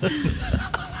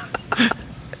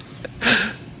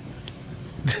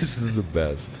 This is the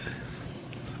best.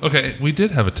 Okay, we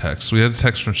did have a text. We had a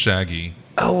text from Shaggy.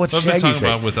 Oh, what's I've been Shaggy talking say?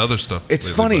 about with other stuff. It's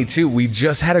lately, funny, but- too. We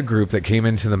just had a group that came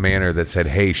into the manor that said,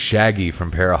 hey, Shaggy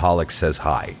from Paraholics says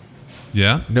hi.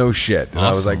 Yeah. No shit. And I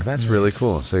was Awesome. like, that's really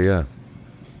cool. So, yeah.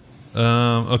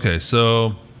 Okay,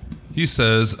 so he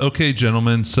says, okay,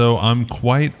 gentlemen, so I'm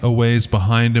quite a ways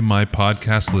behind in my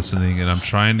podcast listening, and I'm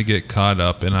trying to get caught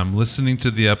up, and I'm listening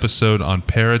to the episode on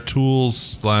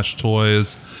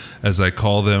paratools/toys, as I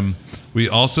call them. We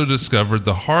also discovered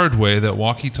the hard way that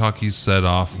walkie-talkies set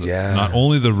off not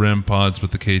only the REM pods,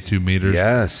 but the K2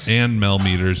 meters and Mel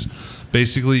meters.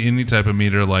 Basically, any type of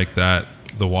meter like that,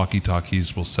 the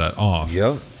walkie-talkies will set off.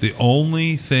 Yep. The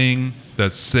only thing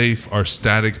that's safe are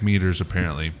static meters,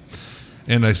 apparently.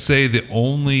 And I say the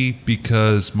only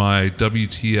because my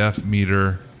WTF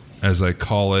meter, as I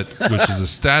call it, which is a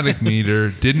static meter,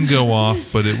 didn't go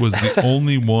off, but it was the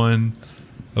only one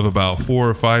of about 4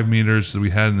 or 5 meters that we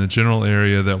had in the general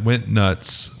area that went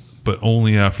nuts but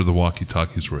only after the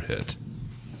walkie-talkies were hit.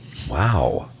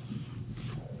 Wow.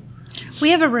 We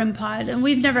have a REM pod, and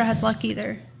we've never had luck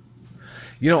either.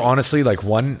 You know, honestly, like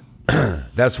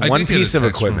that's I one did get piece a of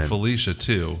text from equipment. Felicia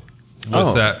too,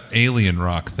 with that alien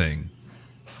rock thing.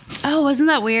 Oh, wasn't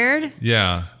that weird?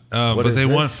 Yeah. What But is they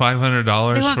this? want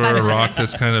 $500 They want for a $500. rock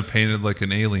that's kind of painted like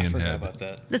an alien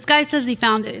head. This guy says he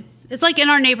found it. It's like in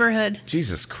our neighborhood.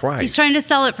 Jesus Christ. He's trying to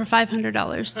sell it for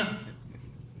 $500.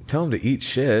 Tell him to eat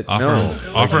shit. Offer no.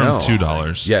 him, offer him No.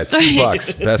 $2. Yeah,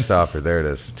 $2. Best offer. There it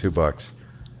is. $2.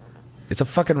 It's a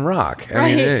fucking rock.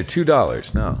 I mean, Right.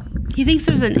 $2. No. He thinks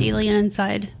there's an alien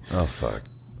inside. Oh, fuck.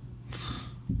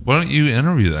 Why don't you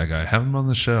interview that guy? Have him on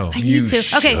the show. I You need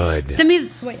to. Okay, should. send me.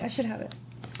 Wait, I should have it.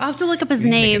 I'll have to look up his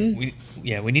name. We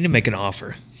need to make an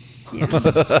offer. We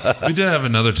did have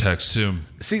another text too.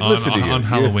 See, on, listen to you. on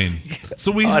Halloween.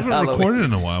 So we haven't Halloween. recorded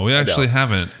in a while. We actually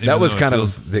haven't. That even was though it kind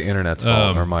feels- of the internet's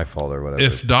fault or my fault or whatever.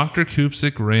 If Dr.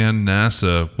 Kupsik ran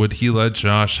NASA, would he let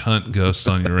Josh hunt ghosts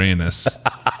on Uranus?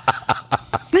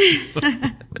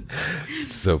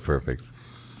 It's so perfect.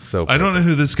 So I don't know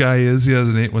who this guy is. He has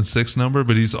an 816 number,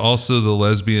 but he's also the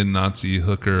lesbian Nazi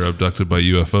hooker abducted by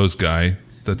UFOs guy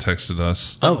that texted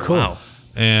us. Oh, cool. Wow.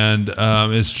 And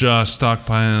it's Josh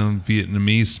stockpiling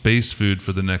Vietnamese space food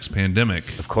for the next pandemic.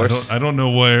 Of course. I don't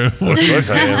know where course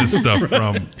I am. this stuff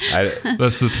from. I,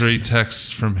 That's the 3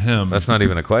 texts from him. that's not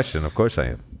even a question. Of course I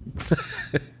am.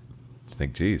 I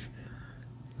think, geez.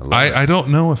 I love that. I don't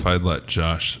know if I'd let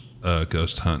Josh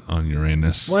ghost hunt on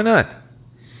Uranus. Why not?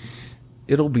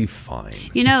 It'll be fine.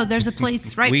 You know, there's a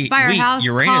place right by our house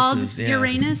called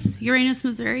Uranus,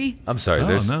 Missouri. I'm sorry. Oh,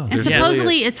 there's, no. And there's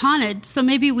supposedly it's haunted, so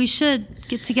maybe we should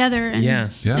get together and Yeah.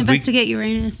 Yeah. investigate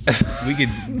Uranus. We could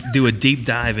do a deep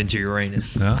dive into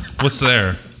Uranus. Yeah? What's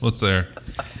there? What's there?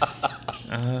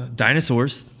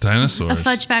 Dinosaurs Dinosaurs. A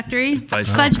fudge factory.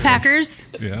 Fudge packers.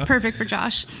 Yeah. Perfect for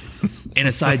Josh. and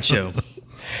a sideshow.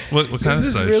 What kind of Is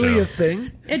this sideshow? really a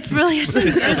thing? It's really,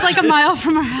 it's like a mile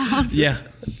from our house. Yeah.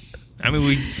 I mean,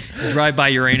 we drive by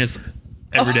Uranus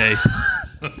every day.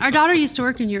 Our daughter used to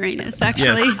work in Uranus,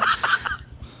 actually. Yes.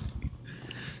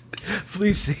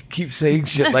 Please keep saying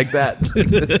shit like that.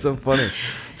 It's so funny.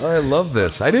 Oh, I love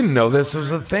this. I didn't know this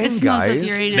was a thing, It smells guys. of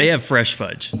Uranus. They have fresh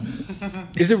fudge.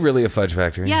 Is it really a fudge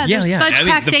factory? Yeah, there's fudge I mean,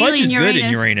 packed the daily fudge is in good Uranus.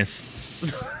 in Uranus.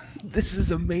 This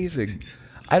is amazing.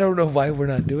 I don't know why we're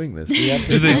not doing this. We have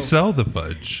to Do they sell the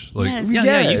fudge? Like, Yes.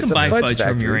 Yeah, you it's can a buy fudge fudge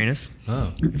from factory. Uranus.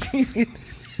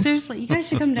 Seriously, you guys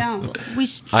should come down. I'm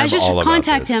I should all about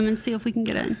contact this. him and see if we can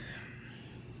get in.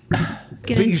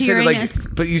 Get But you into said Uranus.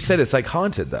 but you said it's like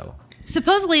haunted though.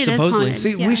 Supposedly it is Supposedly. haunted.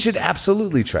 See, yeah. we should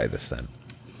absolutely try this then.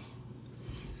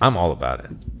 I'm all about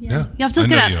it. yeah. You have to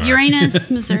look I it know up. you are. Uranus,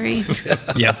 Missouri.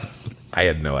 Yeah. I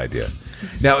had no idea.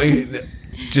 Now,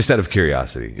 just out of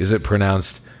curiosity, is it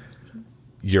pronounced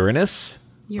Uranus?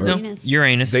 Uranus.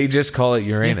 Uranus. They just call it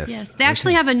Uranus. Yes, they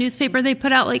actually have a newspaper they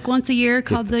put out like once a year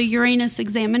called the Uranus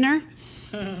Examiner.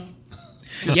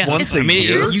 yeah. once I a mean,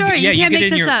 year? True story, you yeah, can't get make in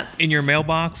this your up. in your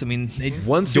mailbox. I mean, they,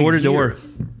 Once a door to year. door.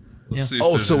 Let's see if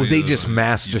Oh, there's so any they of just the-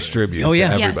 mass distribute Oh,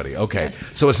 yeah. to Yes, everybody. Okay.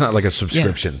 yes. So it's not like a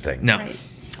subscription thing. No. Right.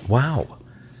 Wow.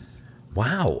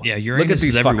 Wow. Yeah, Look Uranus at these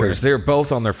is everywhere. fuckers. They're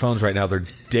both on their phones right now. They're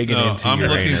digging No, into I'm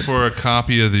Uranus. looking for a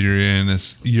copy of the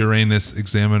Uranus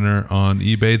Examiner on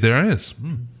eBay. There it is.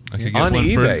 I could get On one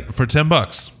eBay? for $10.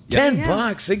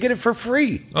 $10. They get it for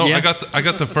free. Oh, Yeah. I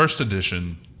got the first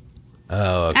edition.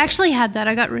 I actually had that.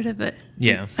 I got rid of it.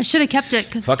 Yeah. I should have kept it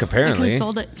because Fuck, I apparently. could have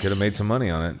sold it. Could have made some money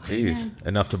on it. Jeez.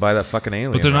 Enough to buy that fucking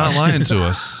alien. But they're not rock. lying to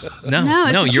us. No, No,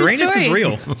 it's no, a true Uranus is story.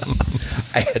 real.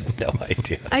 I had no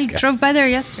idea. I drove by there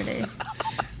yesterday.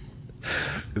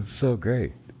 It's so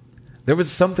great. There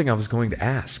was something I was going to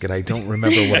ask, and I don't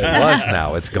remember what it was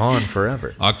now. It's gone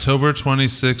forever. October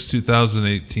 26,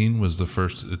 2018 was the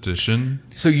first edition.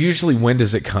 So usually when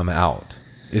does it come out?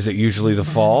 Is it usually the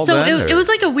fall So then? it was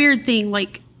like a weird thing.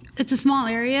 Like it's a small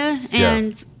area,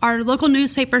 and our local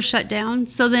newspaper shut down.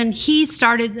 So then he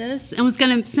started this and was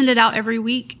going to send it out every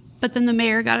week. But then the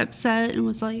mayor got upset and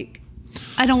was like,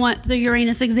 "I don't want the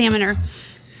Uranus Examiner."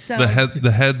 So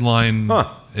The headline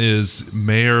is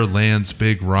Mayor lands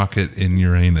big rocket in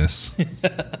Uranus.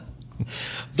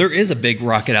 There is a big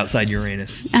rocket outside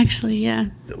Uranus. actually, yeah.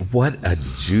 What a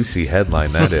juicy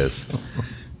headline that is.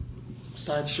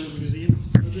 Sideshow Museum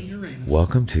of Fudge and Uranus.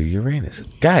 Welcome to Uranus.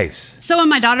 Guys, So when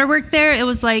my daughter worked there, it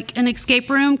was like an escape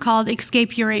room called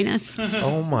Escape Uranus.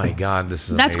 oh my God, this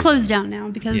is That's amazing. closed down now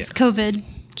because Yeah. COVID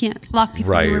can't lock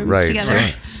people in rooms together.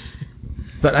 Right.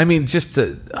 But I mean, just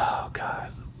the, oh God.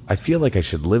 I feel like I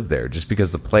should live there just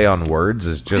because the play on words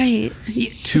is just Right.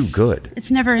 too good. It's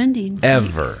never ending.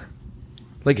 Ever.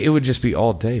 Like, it would just be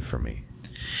all day for me.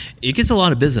 It gets a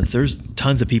lot of business. There's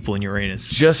tons of people in Uranus.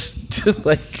 Just to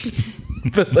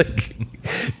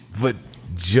but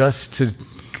just to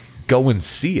go and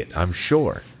see it, I'm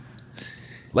sure.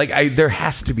 Like there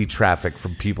has to be traffic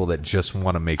from people that just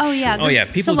want to make Oh yeah, sure. Oh, yeah,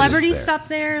 there's people celebrities just- stop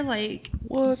there. Like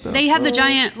What the they have the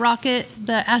giant rocket,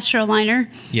 the Astroliner,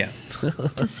 Yeah.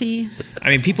 to see. I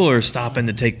mean, people are stopping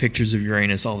to take pictures of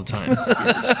Uranus all the time.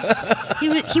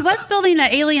 He was building an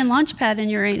alien launch pad in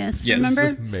Uranus. Yes.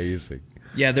 Remember? Amazing.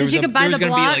 Yeah, there 'Cause was, you could buy there was the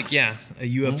going to be blocks. a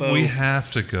UFO. We have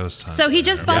to ghost hunt. So he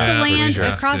just bought there. the Yeah, land we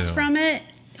have across to. from it.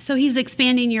 So he's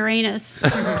expanding Uranus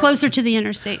closer to the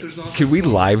interstate. Can we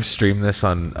live stream this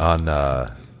on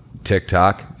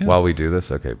TikTok while we do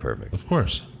this? Okay, perfect. Of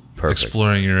course. Perfect.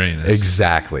 Exploring Uranus.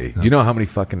 Exactly. You know how many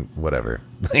fucking whatever.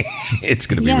 It's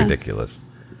gonna be Yeah. ridiculous.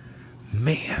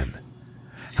 Man.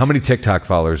 How many TikTok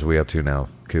followers are we up to now,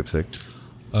 Koopsik?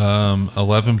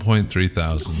 11.3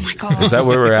 thousand. Oh my God. Is that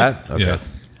where we're at? Okay. Yeah.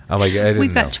 I'm like, I didn't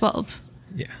We've know. got 12.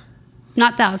 yeah.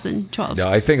 Not 1,000, 12. No,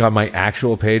 I think on my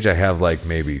actual page I have like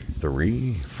maybe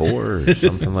 3, 4, or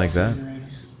something like that.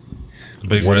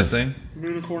 Big What- red thing?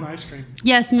 Unicorn ice cream.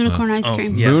 Yes, Moonicorn ice oh,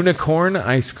 cream. yeah. Moonicorn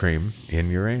ice cream in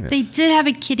Uranus. They did have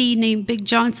a kitty named Big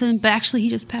Johnson, but actually he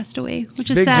just passed away, which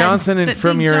is Big sad. Johnson But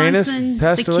from Big Uranus Johnson,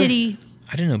 passed the away? kitty.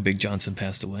 I didn't know Big Johnson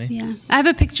passed away. Yeah, I have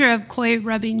a picture of Koi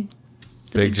rubbing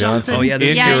the Big Johnson? Oh, yeah,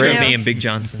 there's In a picture of Uranus? me and Big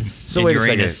Johnson. So in wait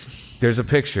Uranus. a second. There's a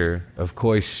picture of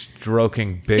Koi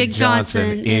stroking Big, Big Johnson,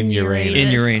 Johnson in in Uranus. Uranus.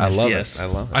 In Uranus, I love yes. it. I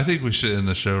love it. I think we should end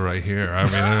the show right here. I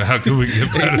mean, how can we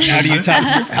get better?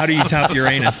 How do you top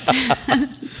Uranus?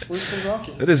 Where's the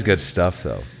rocket? That is good stuff,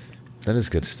 though. That is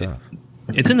good stuff.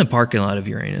 It's in the parking lot of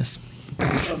Uranus.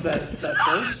 Of that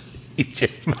place? He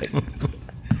just might-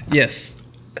 Yes.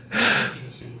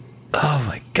 Oh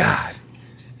my god!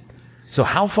 So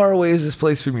how far away is this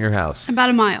place from your house? About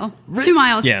a mile. 2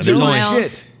 miles. Yeah, 2 there's only- miles.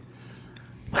 Shit!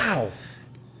 Wow.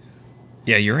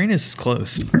 Yeah, Uranus is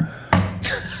close.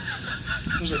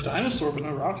 There's a dinosaur, but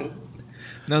no rocket.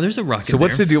 No, there's a rocket So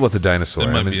what's the there. deal with the dinosaur?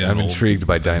 There might be an I'm old- intrigued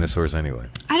by dinosaurs anyway.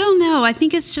 I don't know. I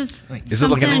think it's just Is it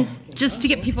like something an- just to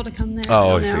get people to come there.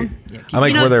 Oh, I don't see. know. I'm like,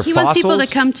 You know, were there he fossils? wants people to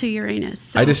come to Uranus.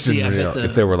 So I just didn't Yeah, I bet know the-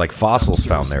 if there were like fossils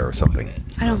found there or something.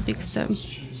 I don't think so.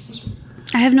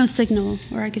 I have no signal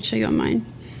where I could show you on mine.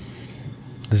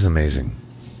 This is amazing.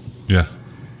 Yeah.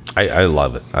 I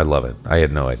love it. I love it. I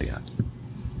had no idea.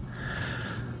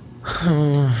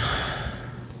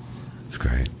 It's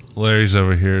great. Larry's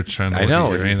over here trying to I look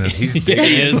know. at Uranus. He's He digging.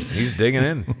 is. He's digging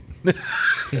in.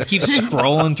 He keeps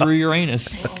scrolling through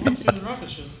Uranus. I want to see the rocket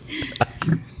ship.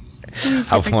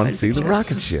 I want to see the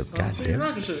rocket ship. God See the damn.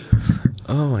 rocket ship.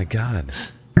 Oh my god.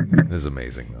 This is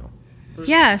amazing though.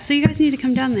 Yeah, so you guys need to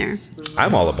come down there.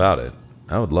 I'm all about it.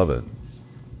 I would love it.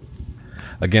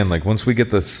 Again, like once we get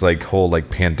this like whole like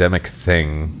pandemic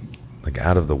thing like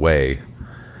out of the way,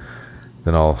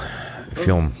 then I'll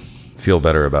feel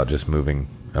better about just moving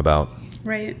about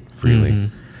Right. freely.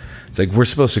 It's like we're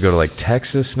supposed to go to like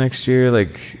Texas next year,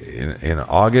 like in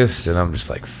August, and I'm just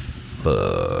like,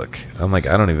 fuck. I'm like,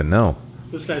 I don't even know.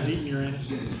 This guy's eating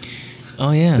Uranus.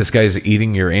 Oh, yeah. This guy's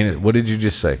eating Uranus. What did you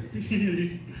just say?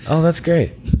 Oh, that's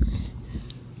great.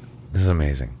 This is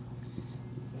amazing.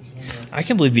 I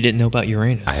can't believe you didn't know about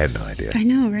Uranus. I had no idea. I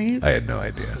know, right? I had no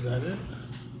idea. Is that it?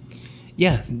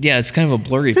 Yeah, it's kind of a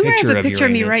blurry Somewhere I picture have a of picture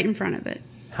of me Uranus. right in front of it.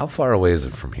 How far away is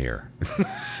it from here?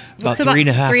 About So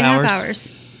 3.5 hours.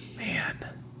 hours. Man.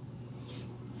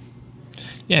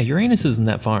 Yeah, Uranus isn't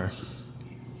that far.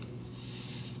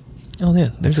 Oh, yeah.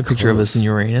 There's a picture of us in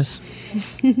Uranus.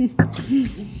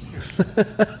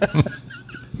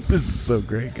 This is so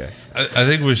great, guys. I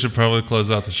think we should probably close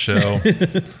out the show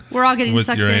We're all getting with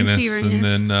sucked Uranus, into Uranus.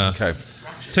 and then Okay.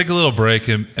 take a little break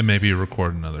and maybe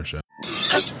record another show.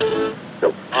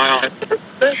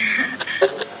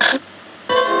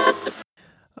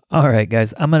 All right,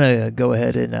 guys. I'm going to go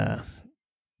ahead and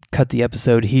cut the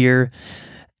episode here,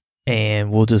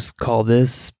 and we'll just call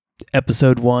this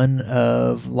episode 1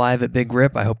 of Live at Big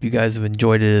Rip. I hope you guys have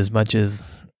enjoyed it as much as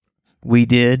we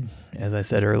did, as I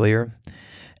said earlier.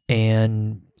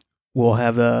 And we'll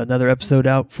have another episode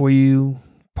out for you,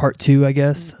 part 2, I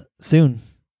guess, soon.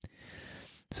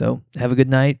 So have a good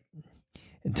night.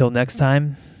 Until next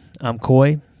time, I'm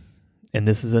Coy, and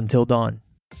this is Until Dawn.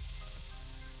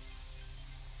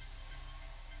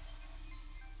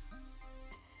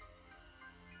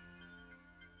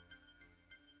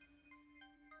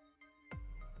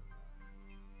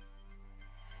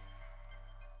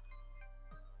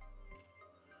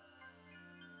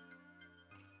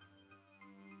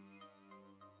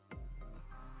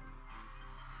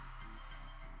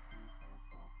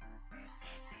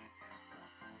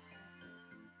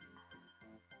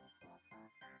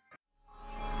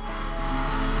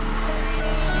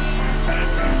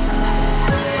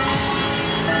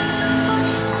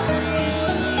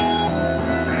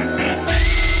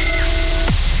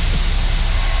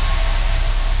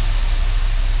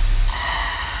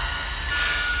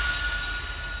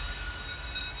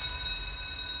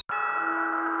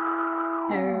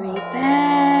 Hurry back.